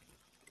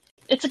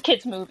 It's a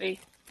kids movie.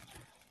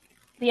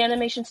 The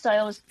animation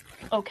style is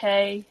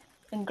okay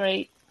and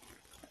great.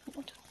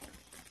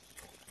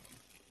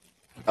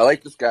 I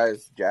like this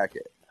guy's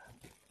jacket.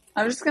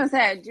 I was just gonna say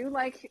I do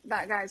like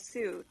that guy's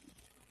suit.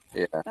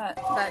 Yeah.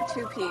 That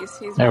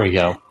two-piece. There we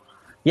go.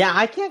 Yeah,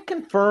 I can't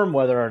confirm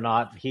whether or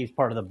not he's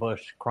part of the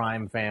Bush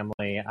crime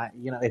family.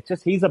 It's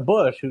just he's a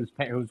Bush whose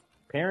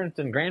parents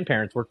and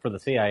grandparents worked for the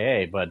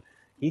CIA, but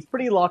he's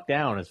pretty locked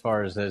down as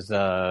far as his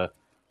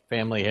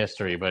family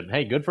history. But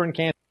hey, good for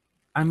Encanto.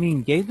 I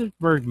mean,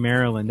 Gaithersburg,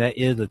 Maryland, that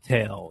is a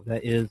tale.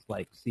 That is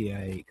like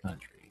CIA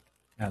country.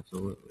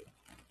 Absolutely.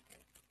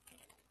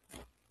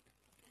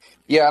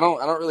 Yeah, I don't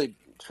really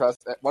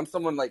trust that. Once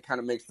someone like kind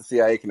of makes the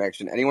CIA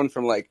connection, anyone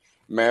from like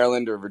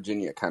Maryland or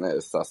Virginia kind of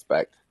is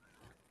suspect.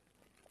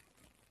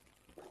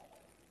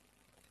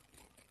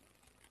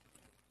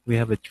 We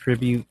have a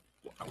tribute.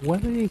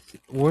 What is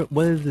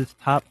this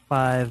top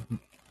 5?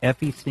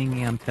 Effie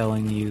singing, I'm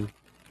telling you.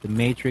 The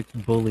Matrix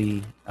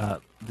Bully,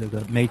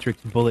 the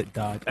Matrix Bullet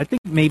Dodge. I think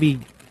maybe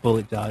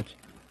Bullet Dodge.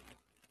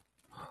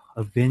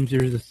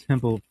 Avengers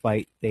Assemble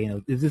Fight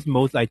Thanos. Is this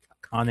most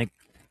iconic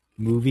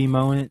movie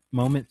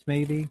moments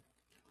maybe?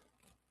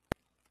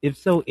 If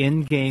so,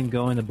 Endgame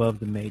going above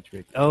the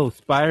Matrix. Oh,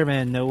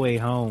 Spider-Man No Way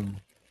Home.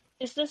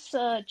 Is this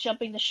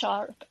Jumping the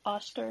Shark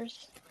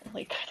Oscars?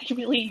 Like, are they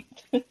really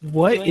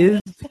what doing is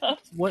this stuff?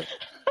 What?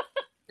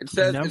 It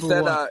said.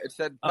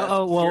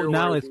 Oh well,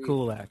 now it's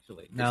cool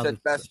actually. Now it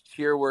said best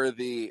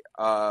cheer-worthy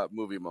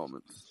movie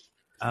moments.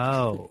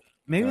 Oh,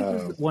 maybe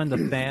this is one of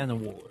the fan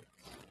awards.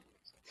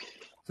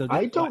 So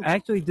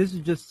actually, this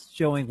is just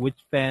showing which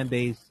fan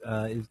base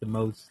is the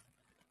most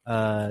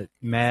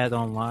mad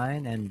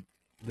online, and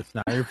the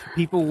Snyder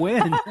people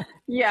win.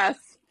 Yes.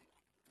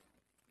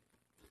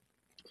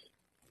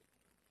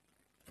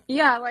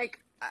 Yeah, like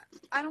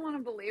I don't want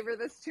to belabor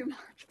this too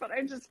much, but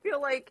I just feel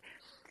like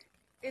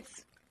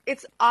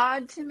it's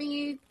odd to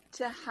me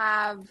to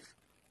have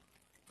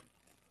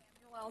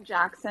Samuel L.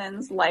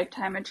 Jackson's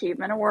Lifetime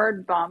Achievement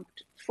Award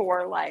bumped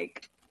for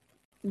like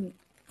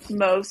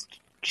most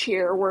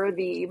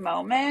cheer-worthy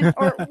moment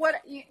or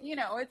what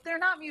they're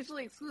not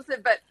mutually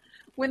exclusive, but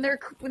when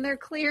they're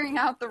clearing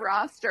out the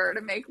roster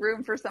to make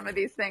room for some of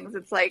these things,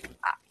 it's like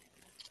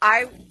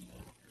I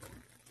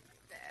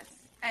this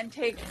and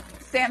take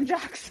Sam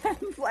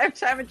Jackson's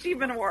Lifetime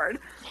Achievement Award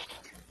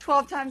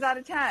 12 times out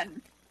of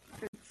 10.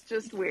 It's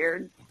just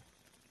weird.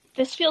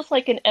 This feels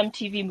like an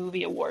MTV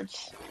Movie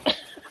Awards.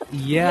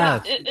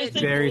 Yes, It's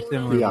very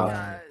similar.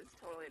 Yeah.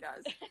 Totally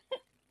does.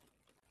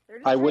 They're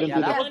just I wouldn't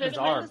trying be to Yeah, that the was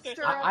bizarre.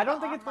 stir up I the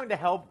don't think it's going to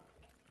help.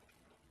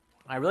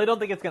 I really don't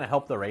think it's going to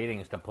help the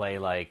ratings to play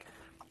like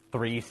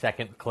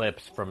 3-second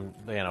clips from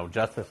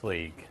Justice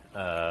League,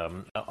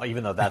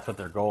 even though that's what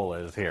their goal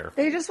is here.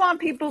 They just want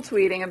people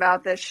tweeting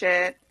about this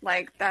shit.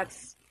 Like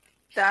that's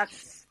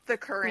the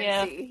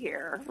currency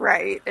here,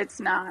 right? It's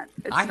not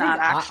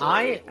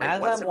actually. As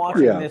what's I'm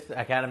watching important. this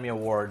Academy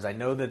Awards, I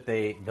know that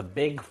the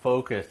big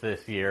focus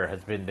this year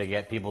has been to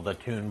get people to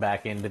tune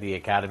back into the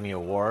Academy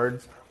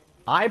Awards.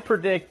 I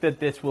predict that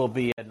this will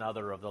be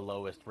another of the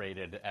lowest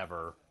rated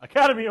ever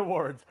Academy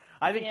Awards.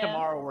 I think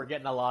tomorrow we're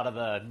getting a lot of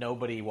the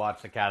nobody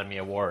watched Academy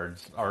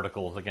Awards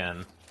articles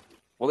again.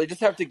 Well, they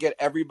just have to get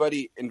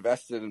everybody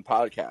invested in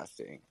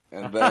podcasting,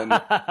 and then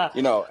I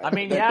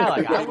mean, then yeah,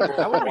 like I would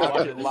be watch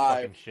watching it this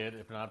live. fucking shit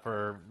if not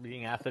for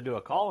being asked to do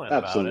a call-in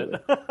Absolutely.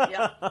 about it.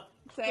 Yeah.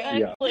 Same.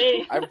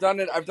 Exactly. I've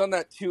done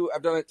that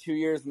 2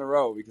 years in a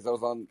row because I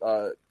was on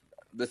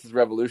This Is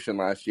Revolution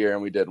last year,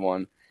 and we did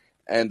one.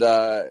 And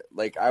I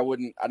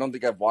don't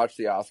think I've watched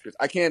the Oscars.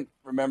 I can't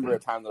remember a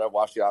time that I've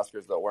watched the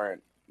Oscars that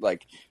weren't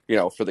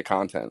for the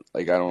content.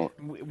 Like I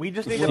don't. We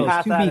just need to Well,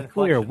 pass to that be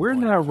clear, inflection we're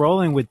point. not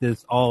rolling with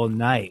this all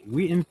night.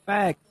 In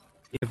fact,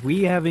 if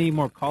we have any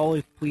more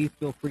callers, please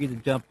feel free to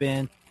jump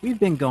in. We've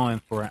been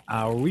going for an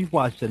hour. We've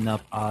watched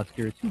enough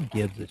Oscars. Who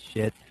gives a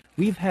shit?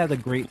 We've had a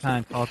great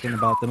time talking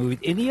about the movies.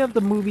 Any of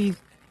the movies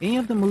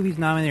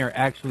nominated are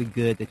actually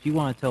good that you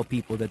want to tell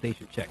people that they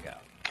should check out.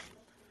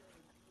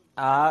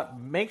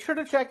 Make sure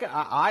to check.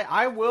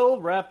 I will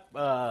rep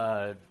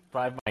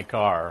Drive My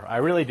Car. I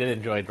really did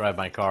enjoy Drive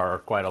My Car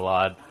quite a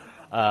lot.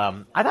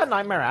 I thought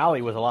Nightmare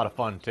Alley was a lot of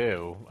fun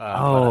too. But I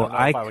don't know if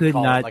I would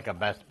call it like a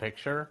best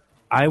picture.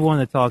 I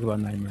want to talk about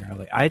Nightmare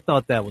Alley. I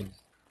thought that was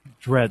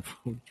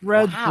dreadful.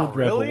 Wow,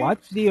 really?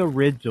 Watch the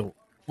original.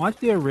 I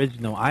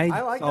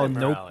like saw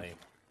Nightmare Alley.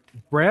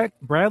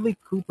 Bradley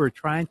Cooper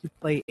trying to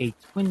play a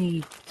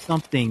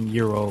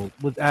 20-something-year-old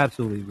was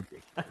absolutely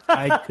ridiculous.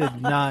 I could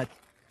not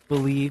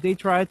believe they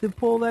tried to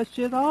pull that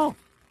shit off.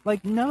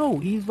 Like, no,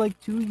 he's like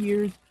 2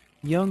 years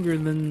younger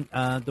than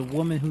the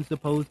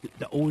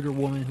older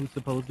woman who's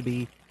supposed to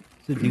be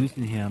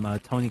seducing him,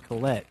 Toni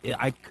Collette.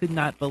 I could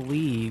not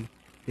believe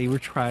they were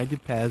trying to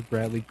pass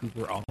Bradley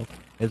Cooper off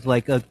as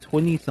like a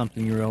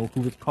 20-something-year-old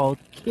who was called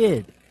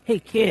Kid. Hey,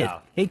 Kid. Yeah.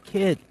 Hey,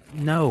 Kid.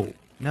 No,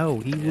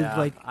 he was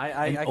like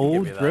I an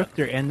old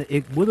drifter, and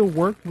it would have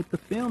worked with the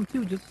film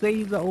too. Just say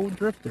he's an old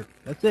drifter.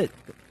 That's it.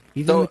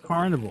 He's in the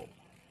carnival.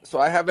 So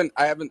I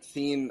haven't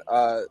seen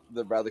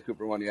the Bradley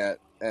Cooper one yet,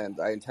 and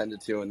I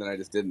intended to, and then I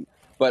just didn't.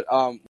 But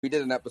we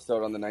did an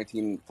episode on the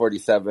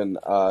 1947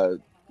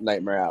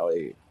 Nightmare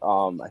Alley.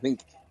 I think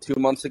 2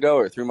 months ago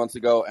or 3 months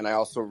ago, and I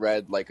also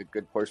read like a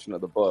good portion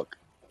of the book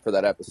for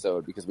that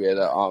episode because we had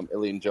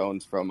Elaine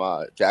Jones from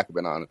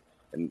Jacobin on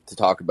and to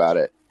talk about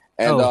it.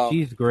 And,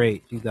 she's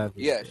great. She's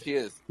absolutely yeah, great. she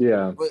is.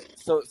 Yeah. But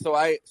so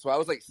I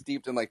was like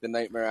steeped in like the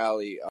Nightmare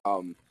Alley,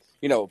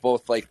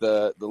 both like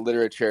the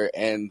literature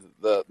and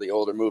the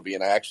older movie,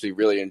 and I actually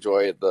really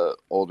enjoyed the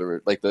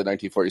older, like the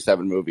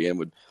 1947 movie, and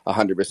would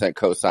 100%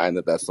 co-sign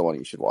that that's the one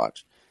you should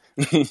watch.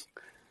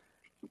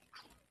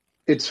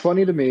 It's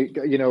funny to me,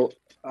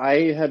 I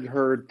had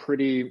heard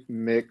pretty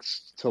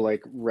mixed to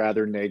like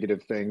rather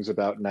negative things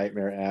about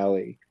Nightmare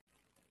Alley.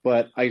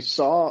 But I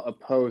saw a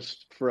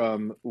post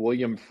from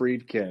William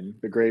Friedkin,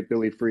 the great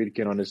Billy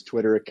Friedkin, on his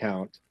Twitter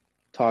account,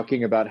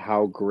 talking about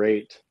how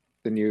great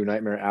the new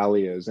Nightmare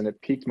Alley is, and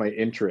it piqued my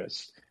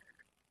interest.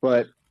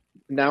 But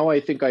now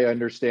I think I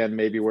understand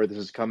maybe where this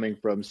is coming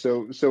from.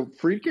 So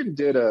Friedkin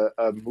did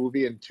a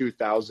movie in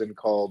 2000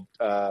 called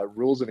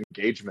Rules of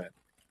Engagement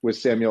with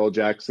Samuel L.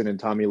 Jackson and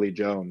Tommy Lee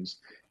Jones.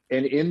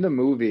 And in the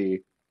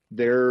movie,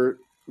 they're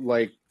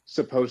like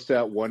supposed to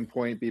at one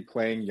point be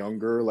playing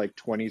younger, like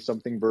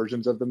 20-something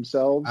versions of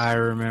themselves. I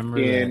remember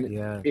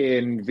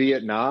in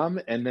Vietnam,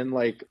 and then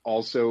like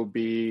also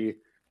be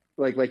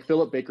like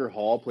Philip Baker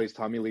Hall plays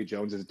Tommy Lee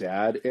Jones's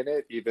dad in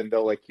it, even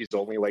though like he's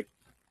only like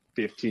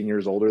 15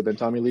 years older than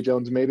Tommy Lee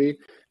Jones maybe.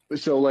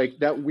 So like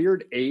that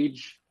weird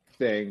age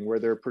thing where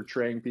they're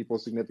portraying people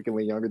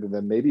significantly younger than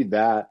them, maybe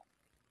that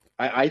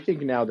I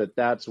think now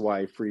that's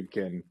why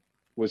Friedkin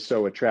was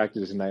so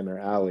attracted to Nightmare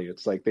Alley.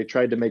 It's like they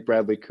tried to make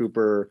Bradley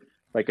Cooper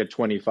like a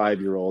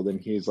 25-year-old, and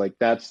he's like,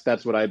 that's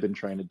what I've been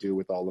trying to do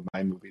with all of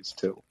my movies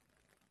too.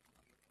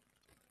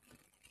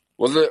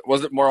 Was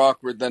it more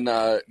awkward than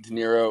De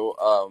Niro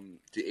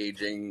the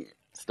aging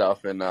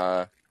stuff in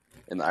The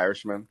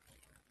Irishman?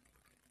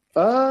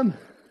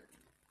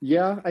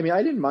 Yeah, I mean,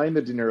 I didn't mind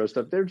the De Niro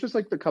stuff. They're just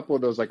like the couple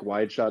of those like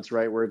wide shots,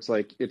 right, where it's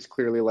like it's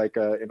clearly like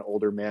an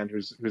older man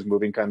who's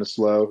moving kind of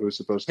slow, who's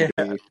supposed to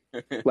be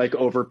like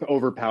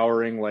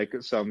overpowering, like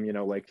some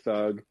like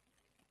thug.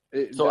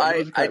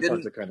 I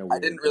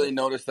didn't really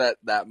notice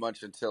that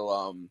much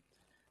until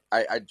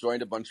I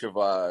joined a bunch of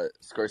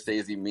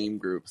Scorsese meme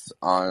groups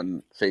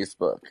on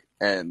Facebook,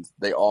 and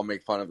they all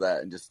make fun of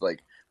that and just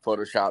like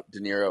Photoshop De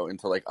Niro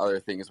into like other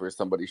things where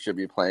somebody should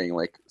be playing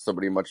like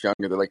somebody much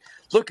younger. They're like,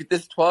 look at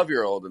this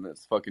 12-year-old, and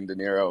it's fucking De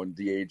Niro and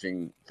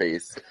de-aging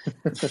face.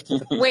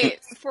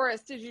 Wait,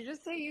 Forrest, did you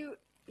just say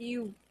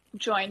you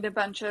joined a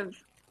bunch of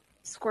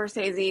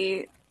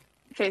Scorsese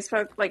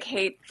Facebook, like,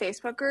 hate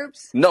Facebook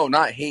groups? No,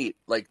 not hate.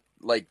 Like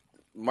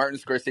Martin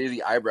Scorsese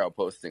eyebrow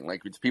posting.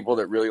 Like, it's people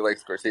that really like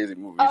Scorsese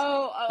movies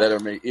that are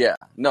making. Yeah,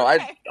 no,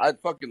 Okay. I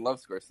fucking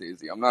love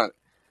Scorsese. I'm not.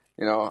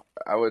 You know,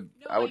 I would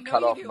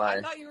cut off my.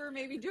 I thought you were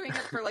maybe doing it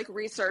for like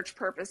research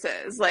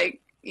purposes, like,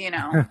 you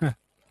know,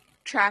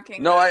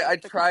 tracking. No, I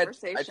the tried.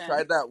 conversation. I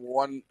tried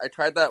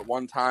that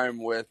one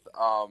time with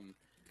when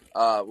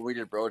we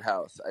did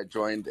Roadhouse. I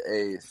joined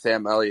a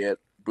Sam Elliott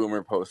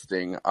boomer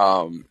posting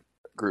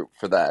group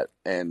for that,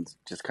 and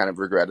just kind of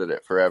regretted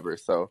it forever.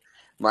 So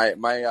my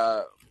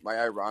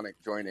ironic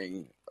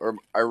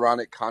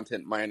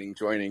content mining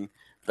joining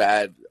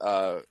bad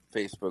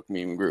Facebook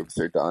meme groups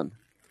are done.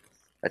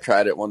 I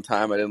tried it one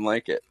time. I didn't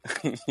like it.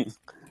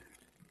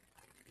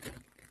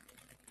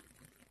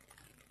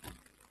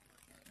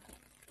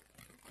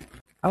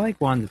 I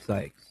like Wanda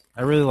Sykes.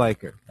 I really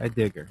like her. I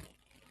dig her.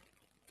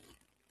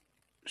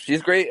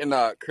 She's great in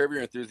Curb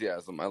Your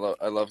Enthusiasm. I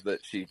love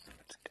that she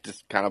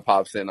just kind of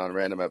pops in on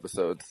random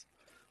episodes.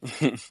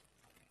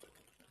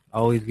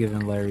 Always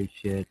giving Larry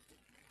shit.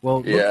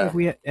 Well, Yeah.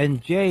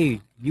 and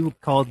Jay, you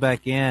called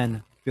back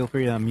in. Feel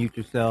free to unmute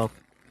yourself.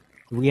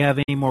 Do we have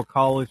any more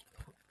callers?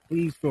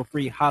 Please feel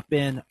free, hop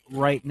in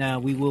right now.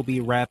 We will be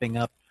wrapping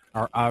up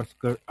our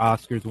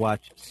Oscars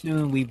watch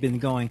soon. We've been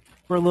going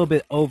for a little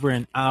bit over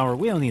an hour.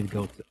 We don't need to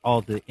go to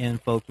all the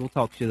end, folks. We'll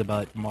talk shit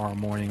about it tomorrow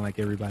morning like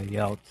everybody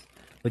else.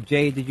 But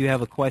Jay, did you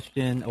have a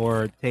question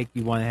or take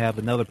you want to have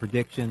another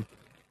prediction?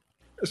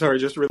 Sorry,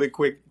 just really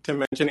quick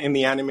to mention in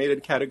the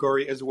animated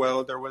category as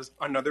well, there was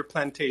another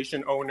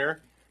plantation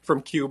owner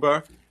from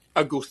Cuba,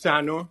 a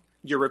Gusano,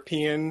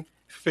 European,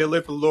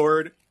 Philip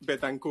Lord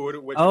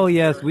Betancourt. Which Oh is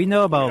yes, the- we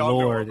know about all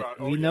Lord.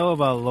 about. Know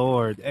about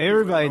Lord.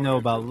 Everybody know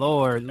about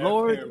Lord.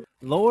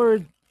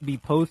 Lord be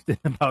posting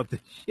about the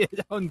shit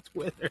on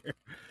Twitter.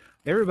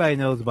 Everybody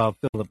knows about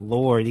Philip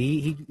Lord.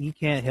 He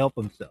can't help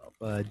himself.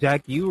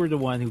 Jack, you were the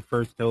one who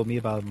first told me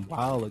about him a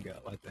while ago,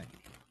 I think.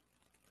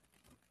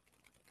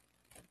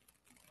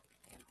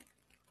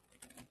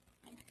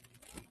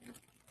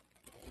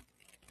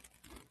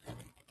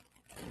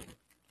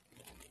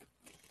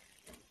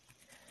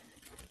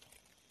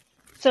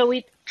 So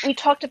we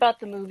talked about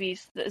the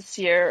movies this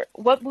year.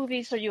 What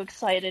movies are you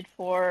excited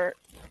for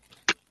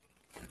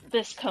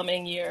this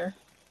coming year,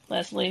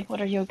 Leslie?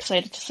 What are you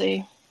excited to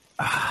see?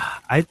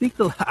 I think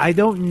I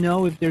don't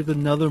know if there's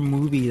another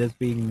movie that's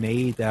being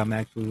made that I'm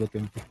actually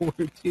looking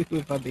forward to.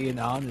 If I'm being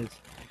honest,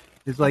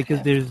 it's like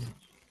because there's,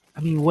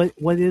 I mean,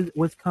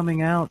 what's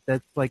coming out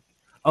that's like,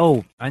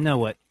 oh, I know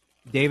what,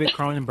 David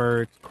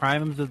Cronenberg's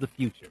Crimes of the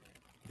Future.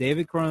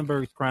 David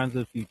Cronenberg's Crimes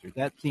of the Future.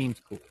 That seems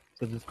cool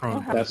because it's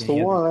Cronenberg. That's and the he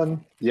hasn't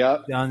one.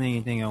 Yep. done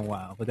anything in a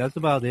while, but that's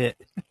about it.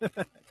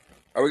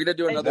 Are we gonna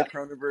do another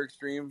Cronenberg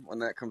stream when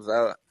that comes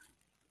out?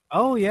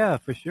 Oh yeah,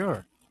 for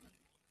sure.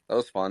 That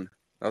was fun.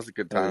 That was a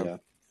good time. Oh, yeah.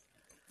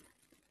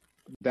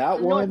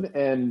 That one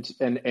and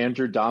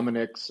Andrew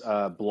Dominic's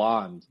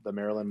Blonde, the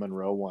Marilyn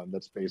Monroe one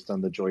that's based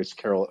on the Joyce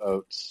Carol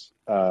Oates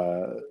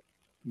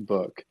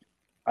book.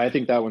 I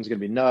think that one's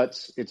going to be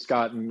nuts. It's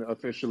gotten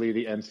officially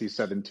the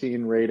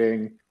NC-17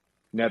 rating.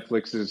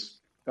 Netflix is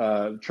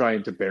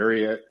trying to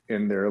bury it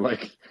in their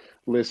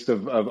list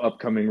of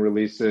upcoming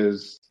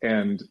releases.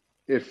 And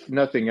if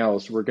nothing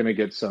else, we're going to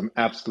get some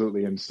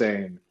absolutely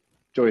insane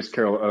Joyce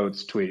Carol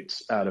Oates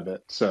tweets out of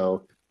it.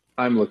 So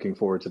I'm looking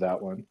forward to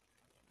that one.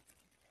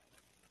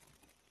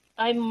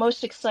 I'm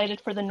most excited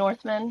for The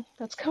Northman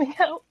that's coming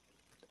out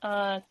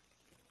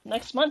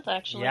next month,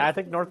 actually. Yeah, I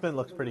think Northman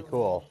looks pretty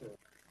cool.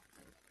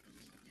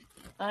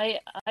 I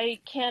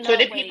cannot So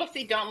did wait. people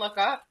see Don't Look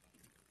Up?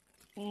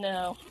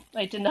 No,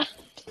 I did not.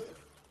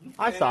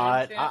 I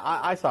saw it.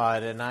 I saw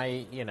it, and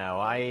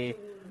I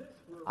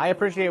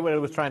appreciate what it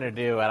was trying to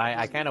do, and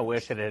I kind of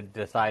wish it had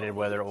decided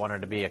whether it wanted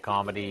to be a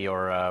comedy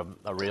or a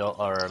real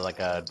or like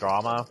a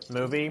drama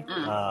movie.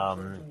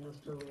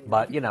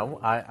 But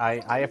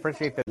I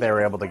appreciate that they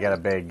were able to get a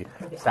big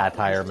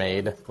satire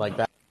made like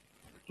that.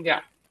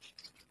 Yeah.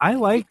 I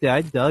liked it.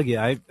 I dug it.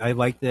 I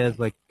liked it as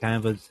like kind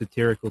of a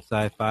satirical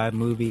sci-fi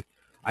movie.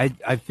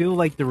 I feel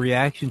like the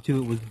reaction to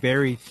it was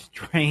very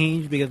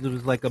strange because it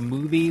was like a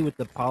movie with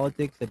the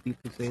politics that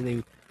people say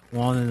they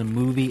want in a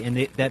movie, and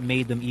that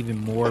made them even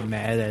more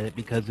mad at it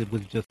because it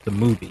was just a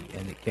movie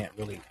and it can't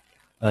really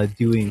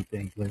do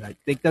anything. But I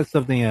think that's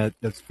something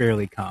that's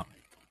fairly common.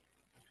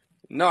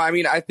 No, I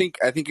mean, I think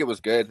it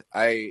was good.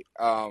 I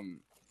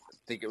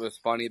think it was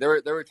funny.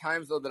 There were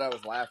times though that I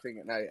was laughing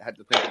and I had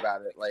to think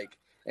about it,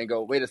 and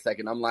go, wait a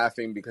second, I'm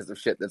laughing because of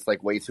shit that's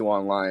like way too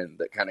online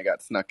that kind of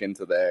got snuck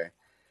into there.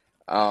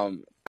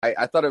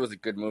 I thought it was a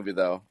good movie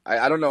though.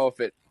 I don't know if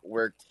it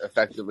worked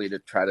effectively to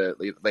try to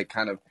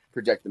kind of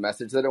project the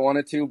message that it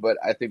wanted to, but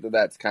I think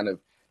that's kind of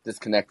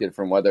disconnected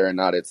from whether or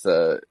not it's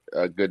a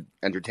good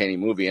entertaining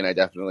movie. And I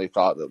definitely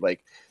thought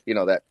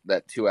that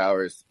that 2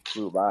 hours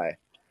flew by.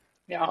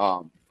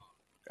 Yeah.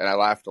 And I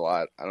laughed a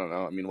lot. I don't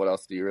know. I mean, what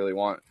else do you really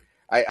want?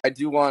 I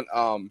do want.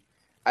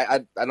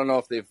 I don't know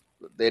if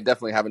they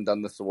definitely haven't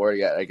done this award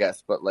yet, I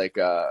guess, but like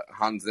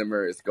Hans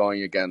Zimmer is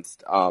going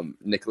against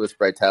Nicholas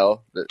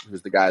Breitel,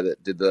 who's the guy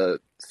that did the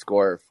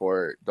score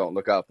for Don't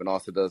Look Up and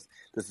also does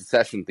the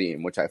Succession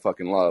theme, which I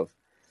fucking love.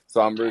 So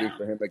I'm rooting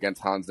for him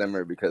against Hans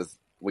Zimmer because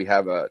we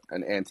have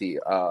an anti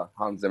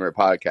Hans Zimmer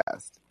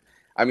podcast.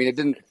 I mean, it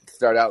didn't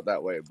start out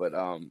that way, but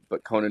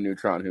Conan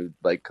Neutron, who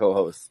like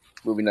co-hosts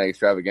Movie Night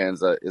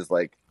Extravaganza, is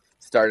like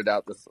started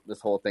out this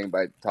whole thing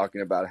by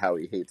talking about how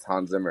he hates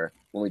Hans Zimmer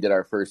when we did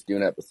our first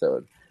Dune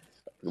episode.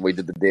 We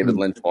did the David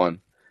Lynch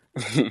one.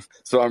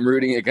 So I'm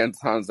rooting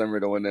against Hans Zimmer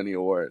to win any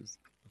awards.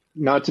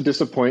 Not to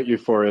disappoint you,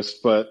 Forrest,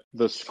 but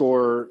the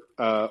score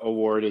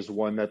award is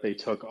one that they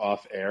took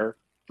off air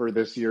for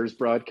this year's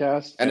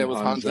broadcast. And it was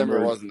Hans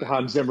Zimmer, wasn't it?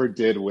 Hans Zimmer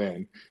did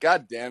win.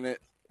 God damn it.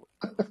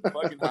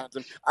 Fucking Hans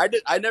Zimmer.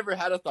 I never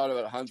had a thought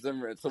about Hans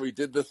Zimmer, and so we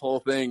did this whole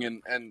thing,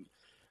 and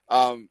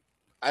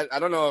I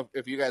don't know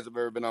if you guys have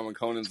ever been on when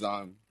Conan's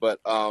on, but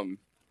because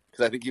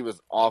I think he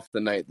was off the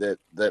night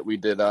that we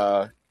did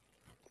our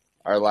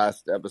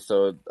last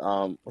episode.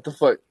 What the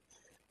fuck?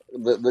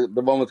 The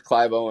one with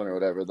Clive Owen or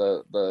whatever.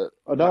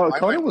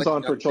 Conan was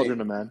on for Children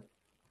of Men.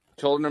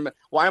 Children of Men.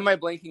 Why am I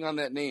blanking on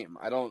that name?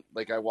 I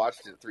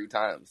watched it 3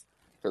 times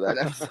for that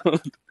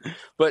episode.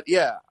 But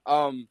yeah,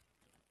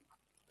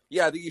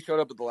 yeah, I think he showed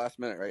up at the last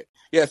minute, right?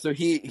 Yeah, so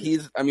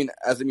he's I mean,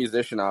 as a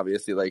musician,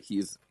 obviously, like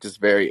he's just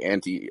very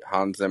anti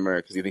Hans Zimmer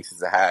because he thinks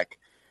he's a hack.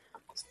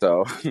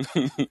 So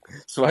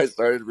so I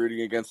started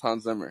rooting against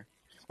Hans Zimmer.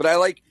 But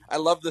I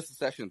love the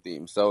Succession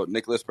theme, so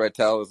Nicholas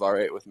Breitel is all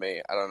right with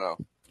me. I don't know.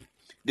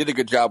 Did a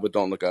good job with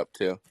Don't Look Up,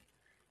 too.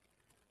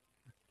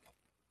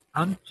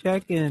 I'm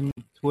checking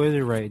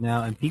Twitter right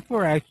now, and people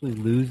are actually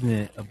losing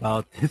it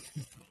about this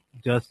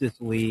Justice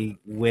League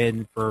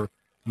win for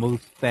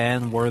most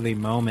fan-worthy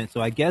moment. So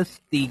I guess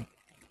the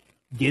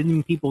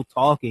getting people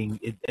talking,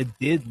 it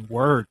did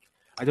work.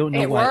 I don't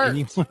know why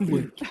anyone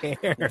would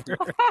care.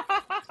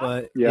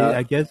 But yeah.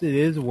 I guess it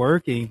is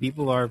working.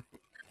 People are,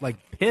 like,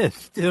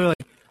 pissed. They're like,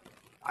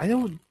 I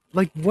don't,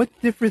 like, what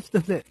difference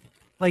does it,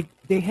 like,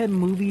 they had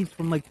movies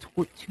from, like,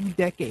 2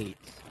 decades,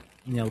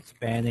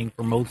 spanning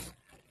for most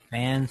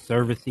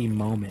fan-servicey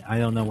moment. I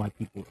don't know why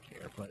people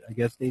care, but I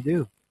guess they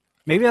do.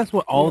 Maybe that's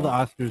what all the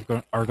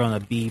Oscars are going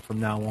to be from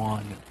now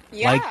on.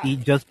 Yeah. Like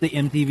just the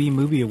MTV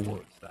Movie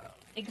Awards style.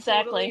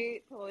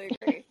 Exactly. Totally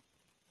agree.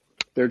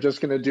 They're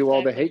just going to do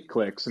all the hate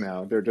clicks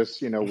now. They're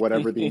just,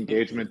 whatever the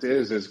engagement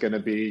is going to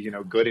be,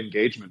 good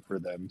engagement for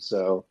them.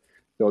 So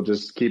they'll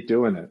just keep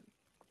doing it.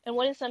 And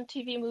what is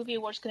MTV Movie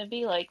Awards going to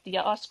be like? The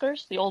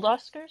Oscars? The old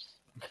Oscars?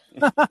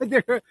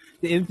 The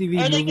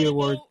MTV Movie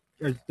Awards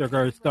are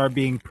going to start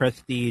being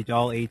prestige,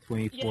 all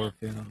A24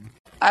 films.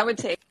 I would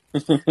take.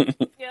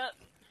 Yeah.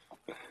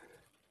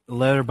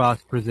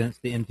 Letterboxd presents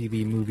the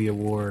MTV Movie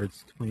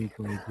Awards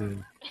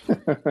 2022.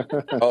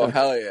 Oh,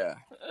 hell yeah.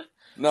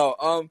 No,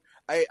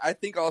 I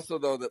think also,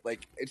 though, that,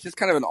 like, it's just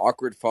kind of an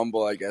awkward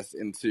fumble, I guess,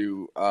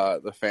 into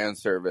the fan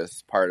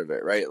service part of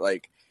it, right?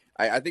 Like,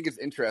 I think it's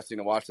interesting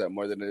to watch that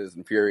more than it is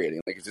infuriating.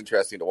 Like, it's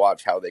interesting to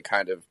watch how they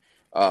kind of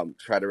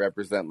try to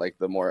represent, like,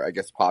 the more, I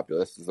guess,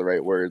 populist is the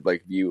right word,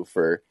 like, view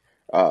for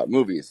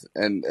movies.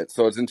 And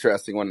so it's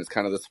interesting when it's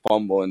kind of this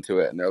fumble into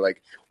it. And they're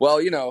like, well,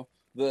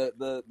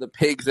 the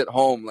pigs at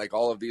home, like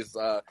all of these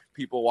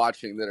people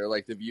watching that are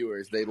like the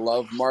viewers, they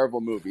love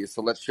Marvel movies.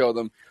 So let's show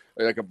them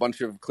like a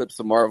bunch of clips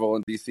of Marvel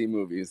and DC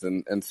movies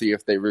and see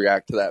if they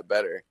react to that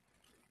better.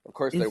 Of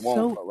course they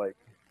won't, but like,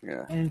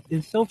 yeah. And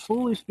it's so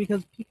foolish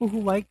because people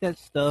who like that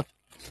stuff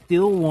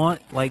still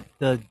want like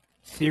the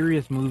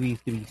serious movies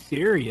to be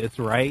serious,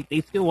 right? They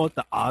still want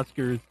the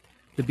Oscars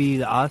to be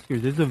the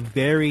Oscars. There's a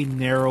very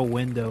narrow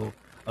window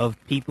of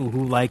people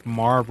who like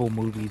Marvel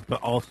movies,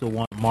 but also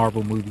want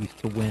Marvel movies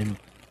to win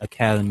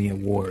Academy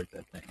Awards,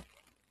 I think.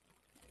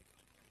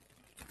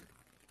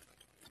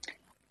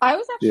 I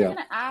was actually going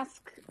to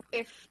ask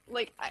if,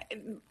 like,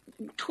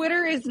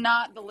 Twitter is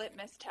not the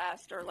litmus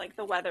test or, like,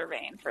 the weather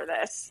vane for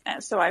this.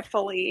 And so I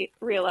fully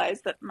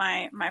realize that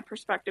my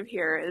perspective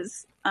here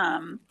is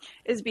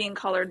being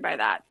colored by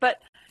that.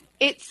 But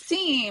it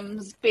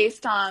seems,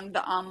 based on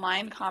the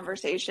online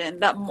conversation,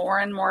 that more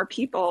and more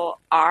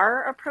people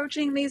are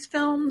approaching these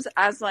films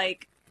as,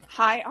 like,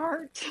 high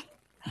art.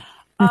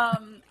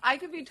 I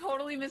could be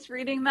totally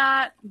misreading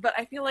that, but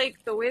I feel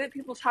like the way that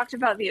people talked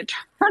about the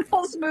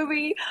Eternals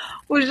movie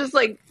was just,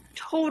 like,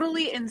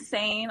 totally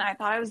insane. I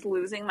thought I was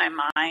losing my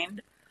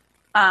mind.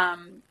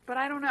 But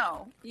I don't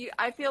know.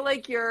 I feel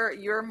like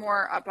you're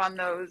more up on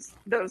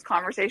those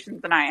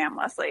conversations than I am,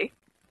 Leslie.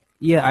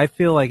 Yeah, I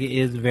feel like it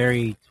is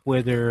very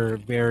Twitter,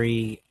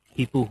 very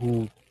people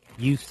who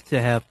used to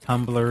have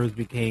Tumblrs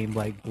became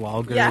like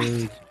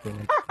bloggers for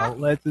like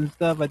outlets and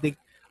stuff. I think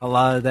a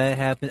lot of that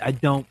happened. I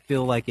don't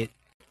feel like it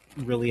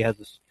really has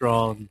a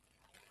strong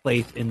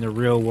place in the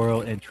real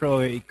world. And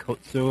Troy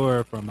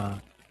Kotsur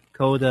from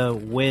Coda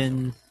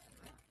wins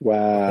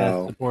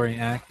Best supporting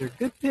actor.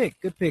 Good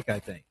pick, I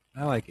think.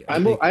 I like it.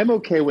 I'm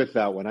okay with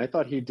that one. I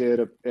thought he did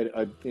he's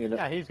good in in a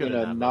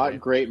that not movie.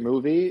 great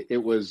movie.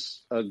 It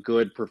was a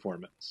good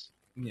performance.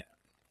 Yeah.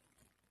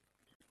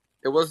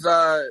 It was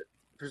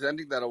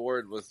presenting that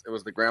award was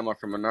the grandma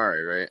from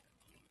Minari, right?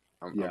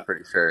 I'm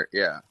pretty sure.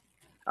 Yeah,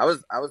 I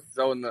was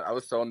so in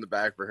the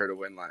bag for her to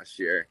win last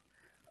year,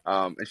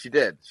 and she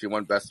did. She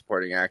won Best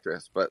Supporting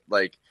Actress. But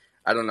like,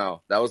 I don't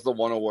know. That was the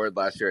one award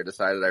last year I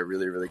decided I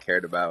really really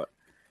cared about,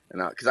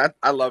 and because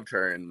I loved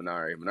her in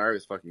Minari. Minari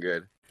was fucking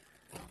good.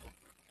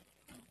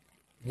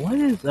 What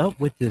is up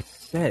with this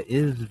set? It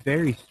is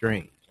very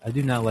strange. I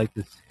do not like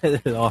this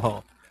set at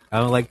all. I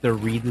don't like the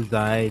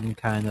redesign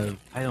kind of,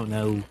 I don't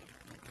know,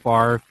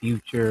 far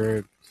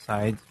future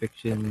science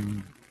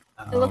fiction.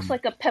 It looks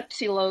like a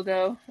Pepsi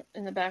logo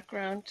in the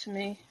background to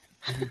me.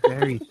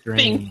 Very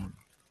strange.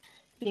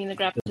 being the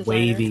graphic the designer.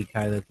 Wavy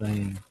kind of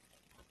thing.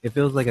 It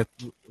feels like a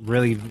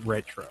really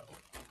retro.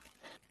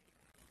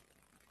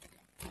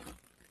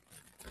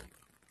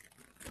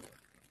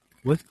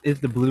 What is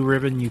the Blue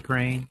Ribbon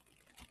Ukraine?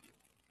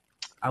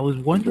 I was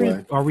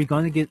wondering, are we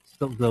going to get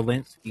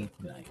Zelensky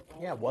tonight?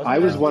 Yeah, I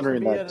was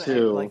wondering that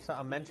too. Like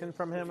a mention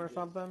from him or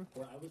something.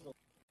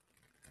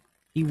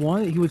 He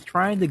was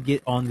trying to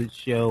get on the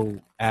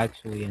show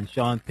actually, and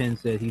Sean Penn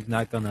said he's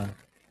not gonna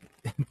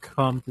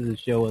come to the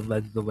show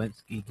unless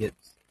Zelensky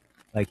gets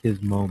like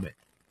his moment.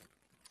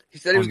 He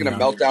said he was going to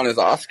melt down his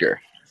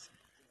Oscar.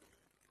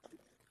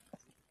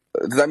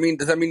 Does that mean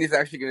he's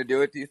actually going to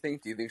do it? Do you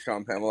think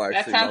Sean Penn will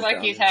actually? That sounds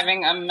like he's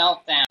having a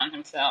meltdown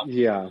himself.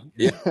 Yeah.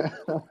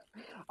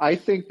 I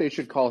think they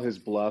should call his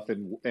bluff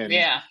and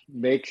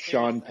make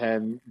Sean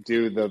Penn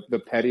do the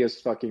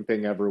pettiest fucking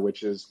thing ever,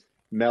 which is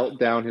melt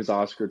down his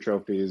Oscar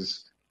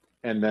trophies,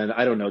 and then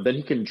I don't know. Then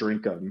he can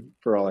drink them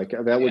for all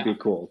that would be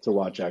cool to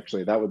watch.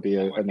 Actually, that would be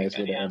a nice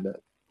way to end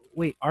it.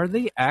 Wait, are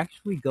they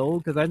actually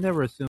gold? Because I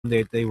never assumed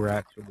that they were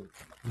actual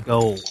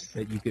gold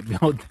that you could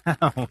melt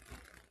down.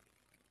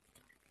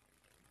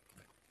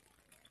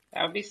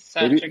 That would be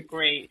such a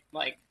great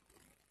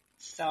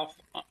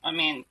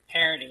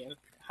parody of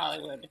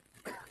Hollywood.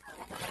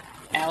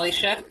 Alley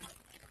Shep.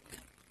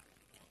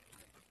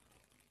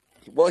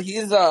 Well,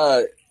 he's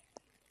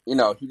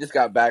he just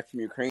got back from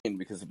Ukraine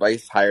because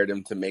Vice hired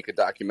him to make a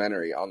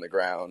documentary on the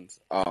ground.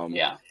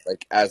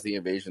 Like as the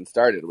invasion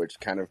started, which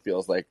kind of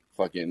feels like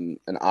fucking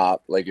an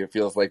op. Like it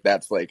feels like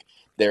that's like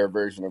their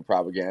version of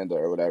propaganda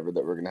or whatever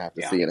that we're gonna have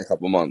to see in a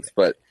couple months.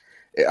 But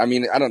I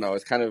mean, I don't know.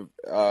 It's kind of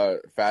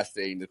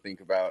fascinating to think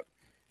about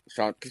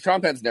because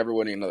Sean Penn's never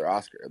winning another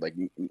Oscar. Like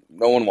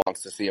no one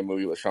wants to see a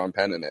movie with Sean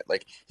Penn in it.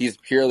 Like he's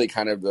purely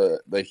kind of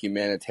the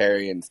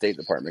humanitarian State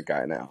Department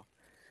guy now.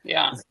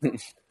 Yeah.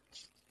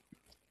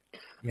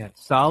 Yeah,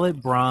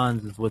 solid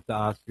bronze is what the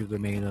Oscars are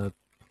made of.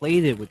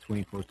 Plated with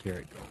 24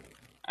 karat gold.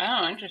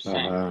 Oh,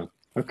 interesting.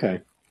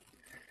 Okay.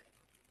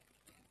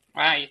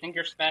 Wow, you think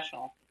you're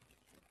special,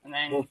 and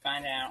then you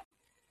find out.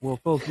 Well,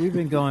 folks, we've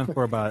been going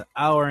for about an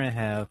hour and a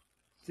half.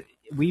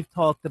 We've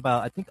talked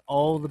about, I think,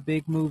 all the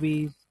big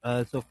movies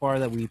so far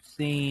that we've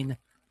seen.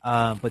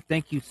 But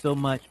thank you so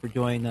much for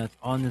joining us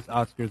on this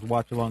Oscars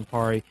watch-along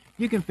party.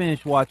 You can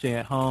finish watching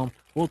at home.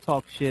 We'll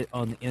talk shit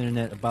on the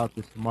internet about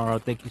this tomorrow.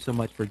 Thank you so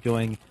much for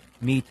joining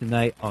me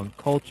tonight on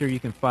Culture. You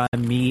can find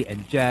me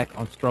and Jack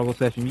on Struggle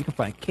Session. You can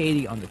find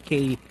Katie on the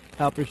Katie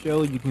Halper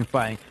Show. You can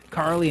find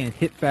Carly and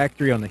Hit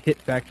Factory on the Hit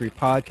Factory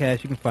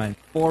Podcast. You can find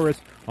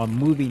Forrest on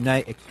Movie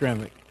Night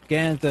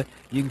Extravaganza.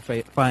 You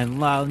can find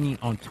Lani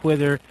on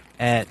Twitter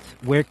at,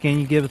 where can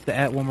you give us the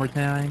at one more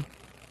time?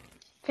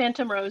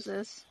 Phantom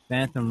Roses.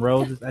 Phantom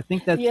Roses. I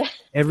think that's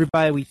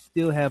everybody we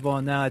still have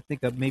on now. I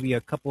think maybe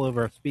a couple of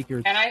our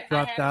speakers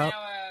dropped out.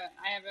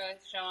 I have a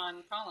show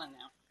on Callin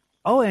now.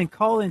 Oh, and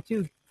Callin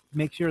too.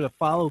 Make sure to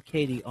follow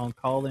Katie on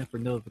Callin for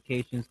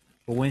notifications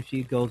for when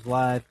she goes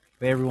live.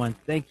 For everyone,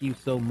 thank you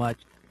so much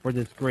for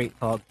this great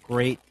talk,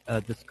 great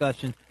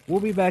discussion.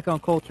 We'll be back on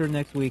Culture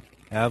next week.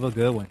 Have a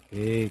good one.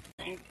 Peace.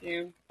 Thank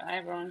you. Bye,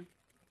 everyone.